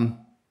 It's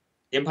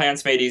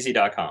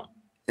implantsmadeeasy.com.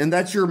 And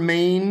that's your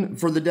main,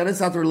 for the dentists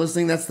out there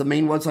listening, that's the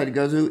main website to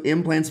go to,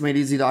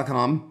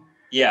 implantsmadeeasy.com.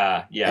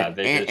 Yeah.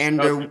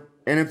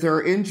 And if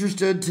they're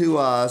interested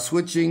to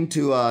switching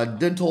to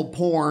dental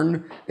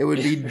porn, it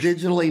would be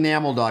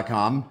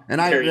digitalenamel.com. And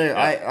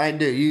I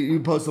do. You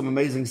post some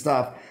amazing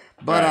stuff.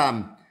 But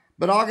right.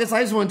 But August,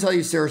 I just want to tell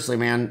you seriously,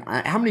 man,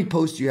 how many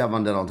posts do you have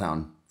on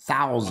Dentaltown?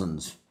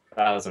 Thousands.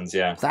 Thousands,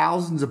 yeah.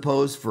 Thousands of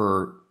posts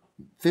for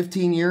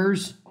 15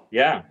 years?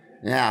 Yeah.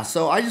 Yeah,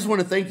 so I just want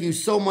to thank you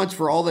so much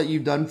for all that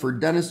you've done for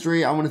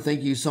dentistry. I want to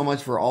thank you so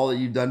much for all that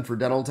you've done for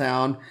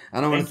Dentaltown.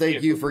 And I want to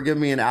thank you for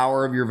giving me an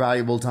hour of your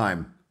valuable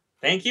time.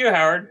 Thank you,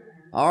 Howard.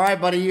 All right,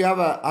 buddy.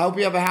 I hope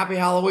you have a happy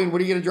Halloween. What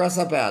are you going to dress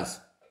up as?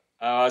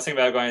 I was thinking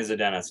about going as a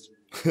dentist.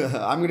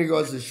 I'm going to go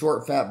as a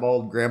short, fat,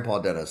 bald grandpa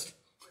dentist.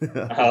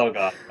 Oh,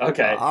 God.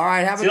 Okay. All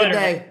right, have a good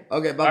day.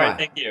 Okay, bye-bye. All right,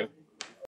 thank you.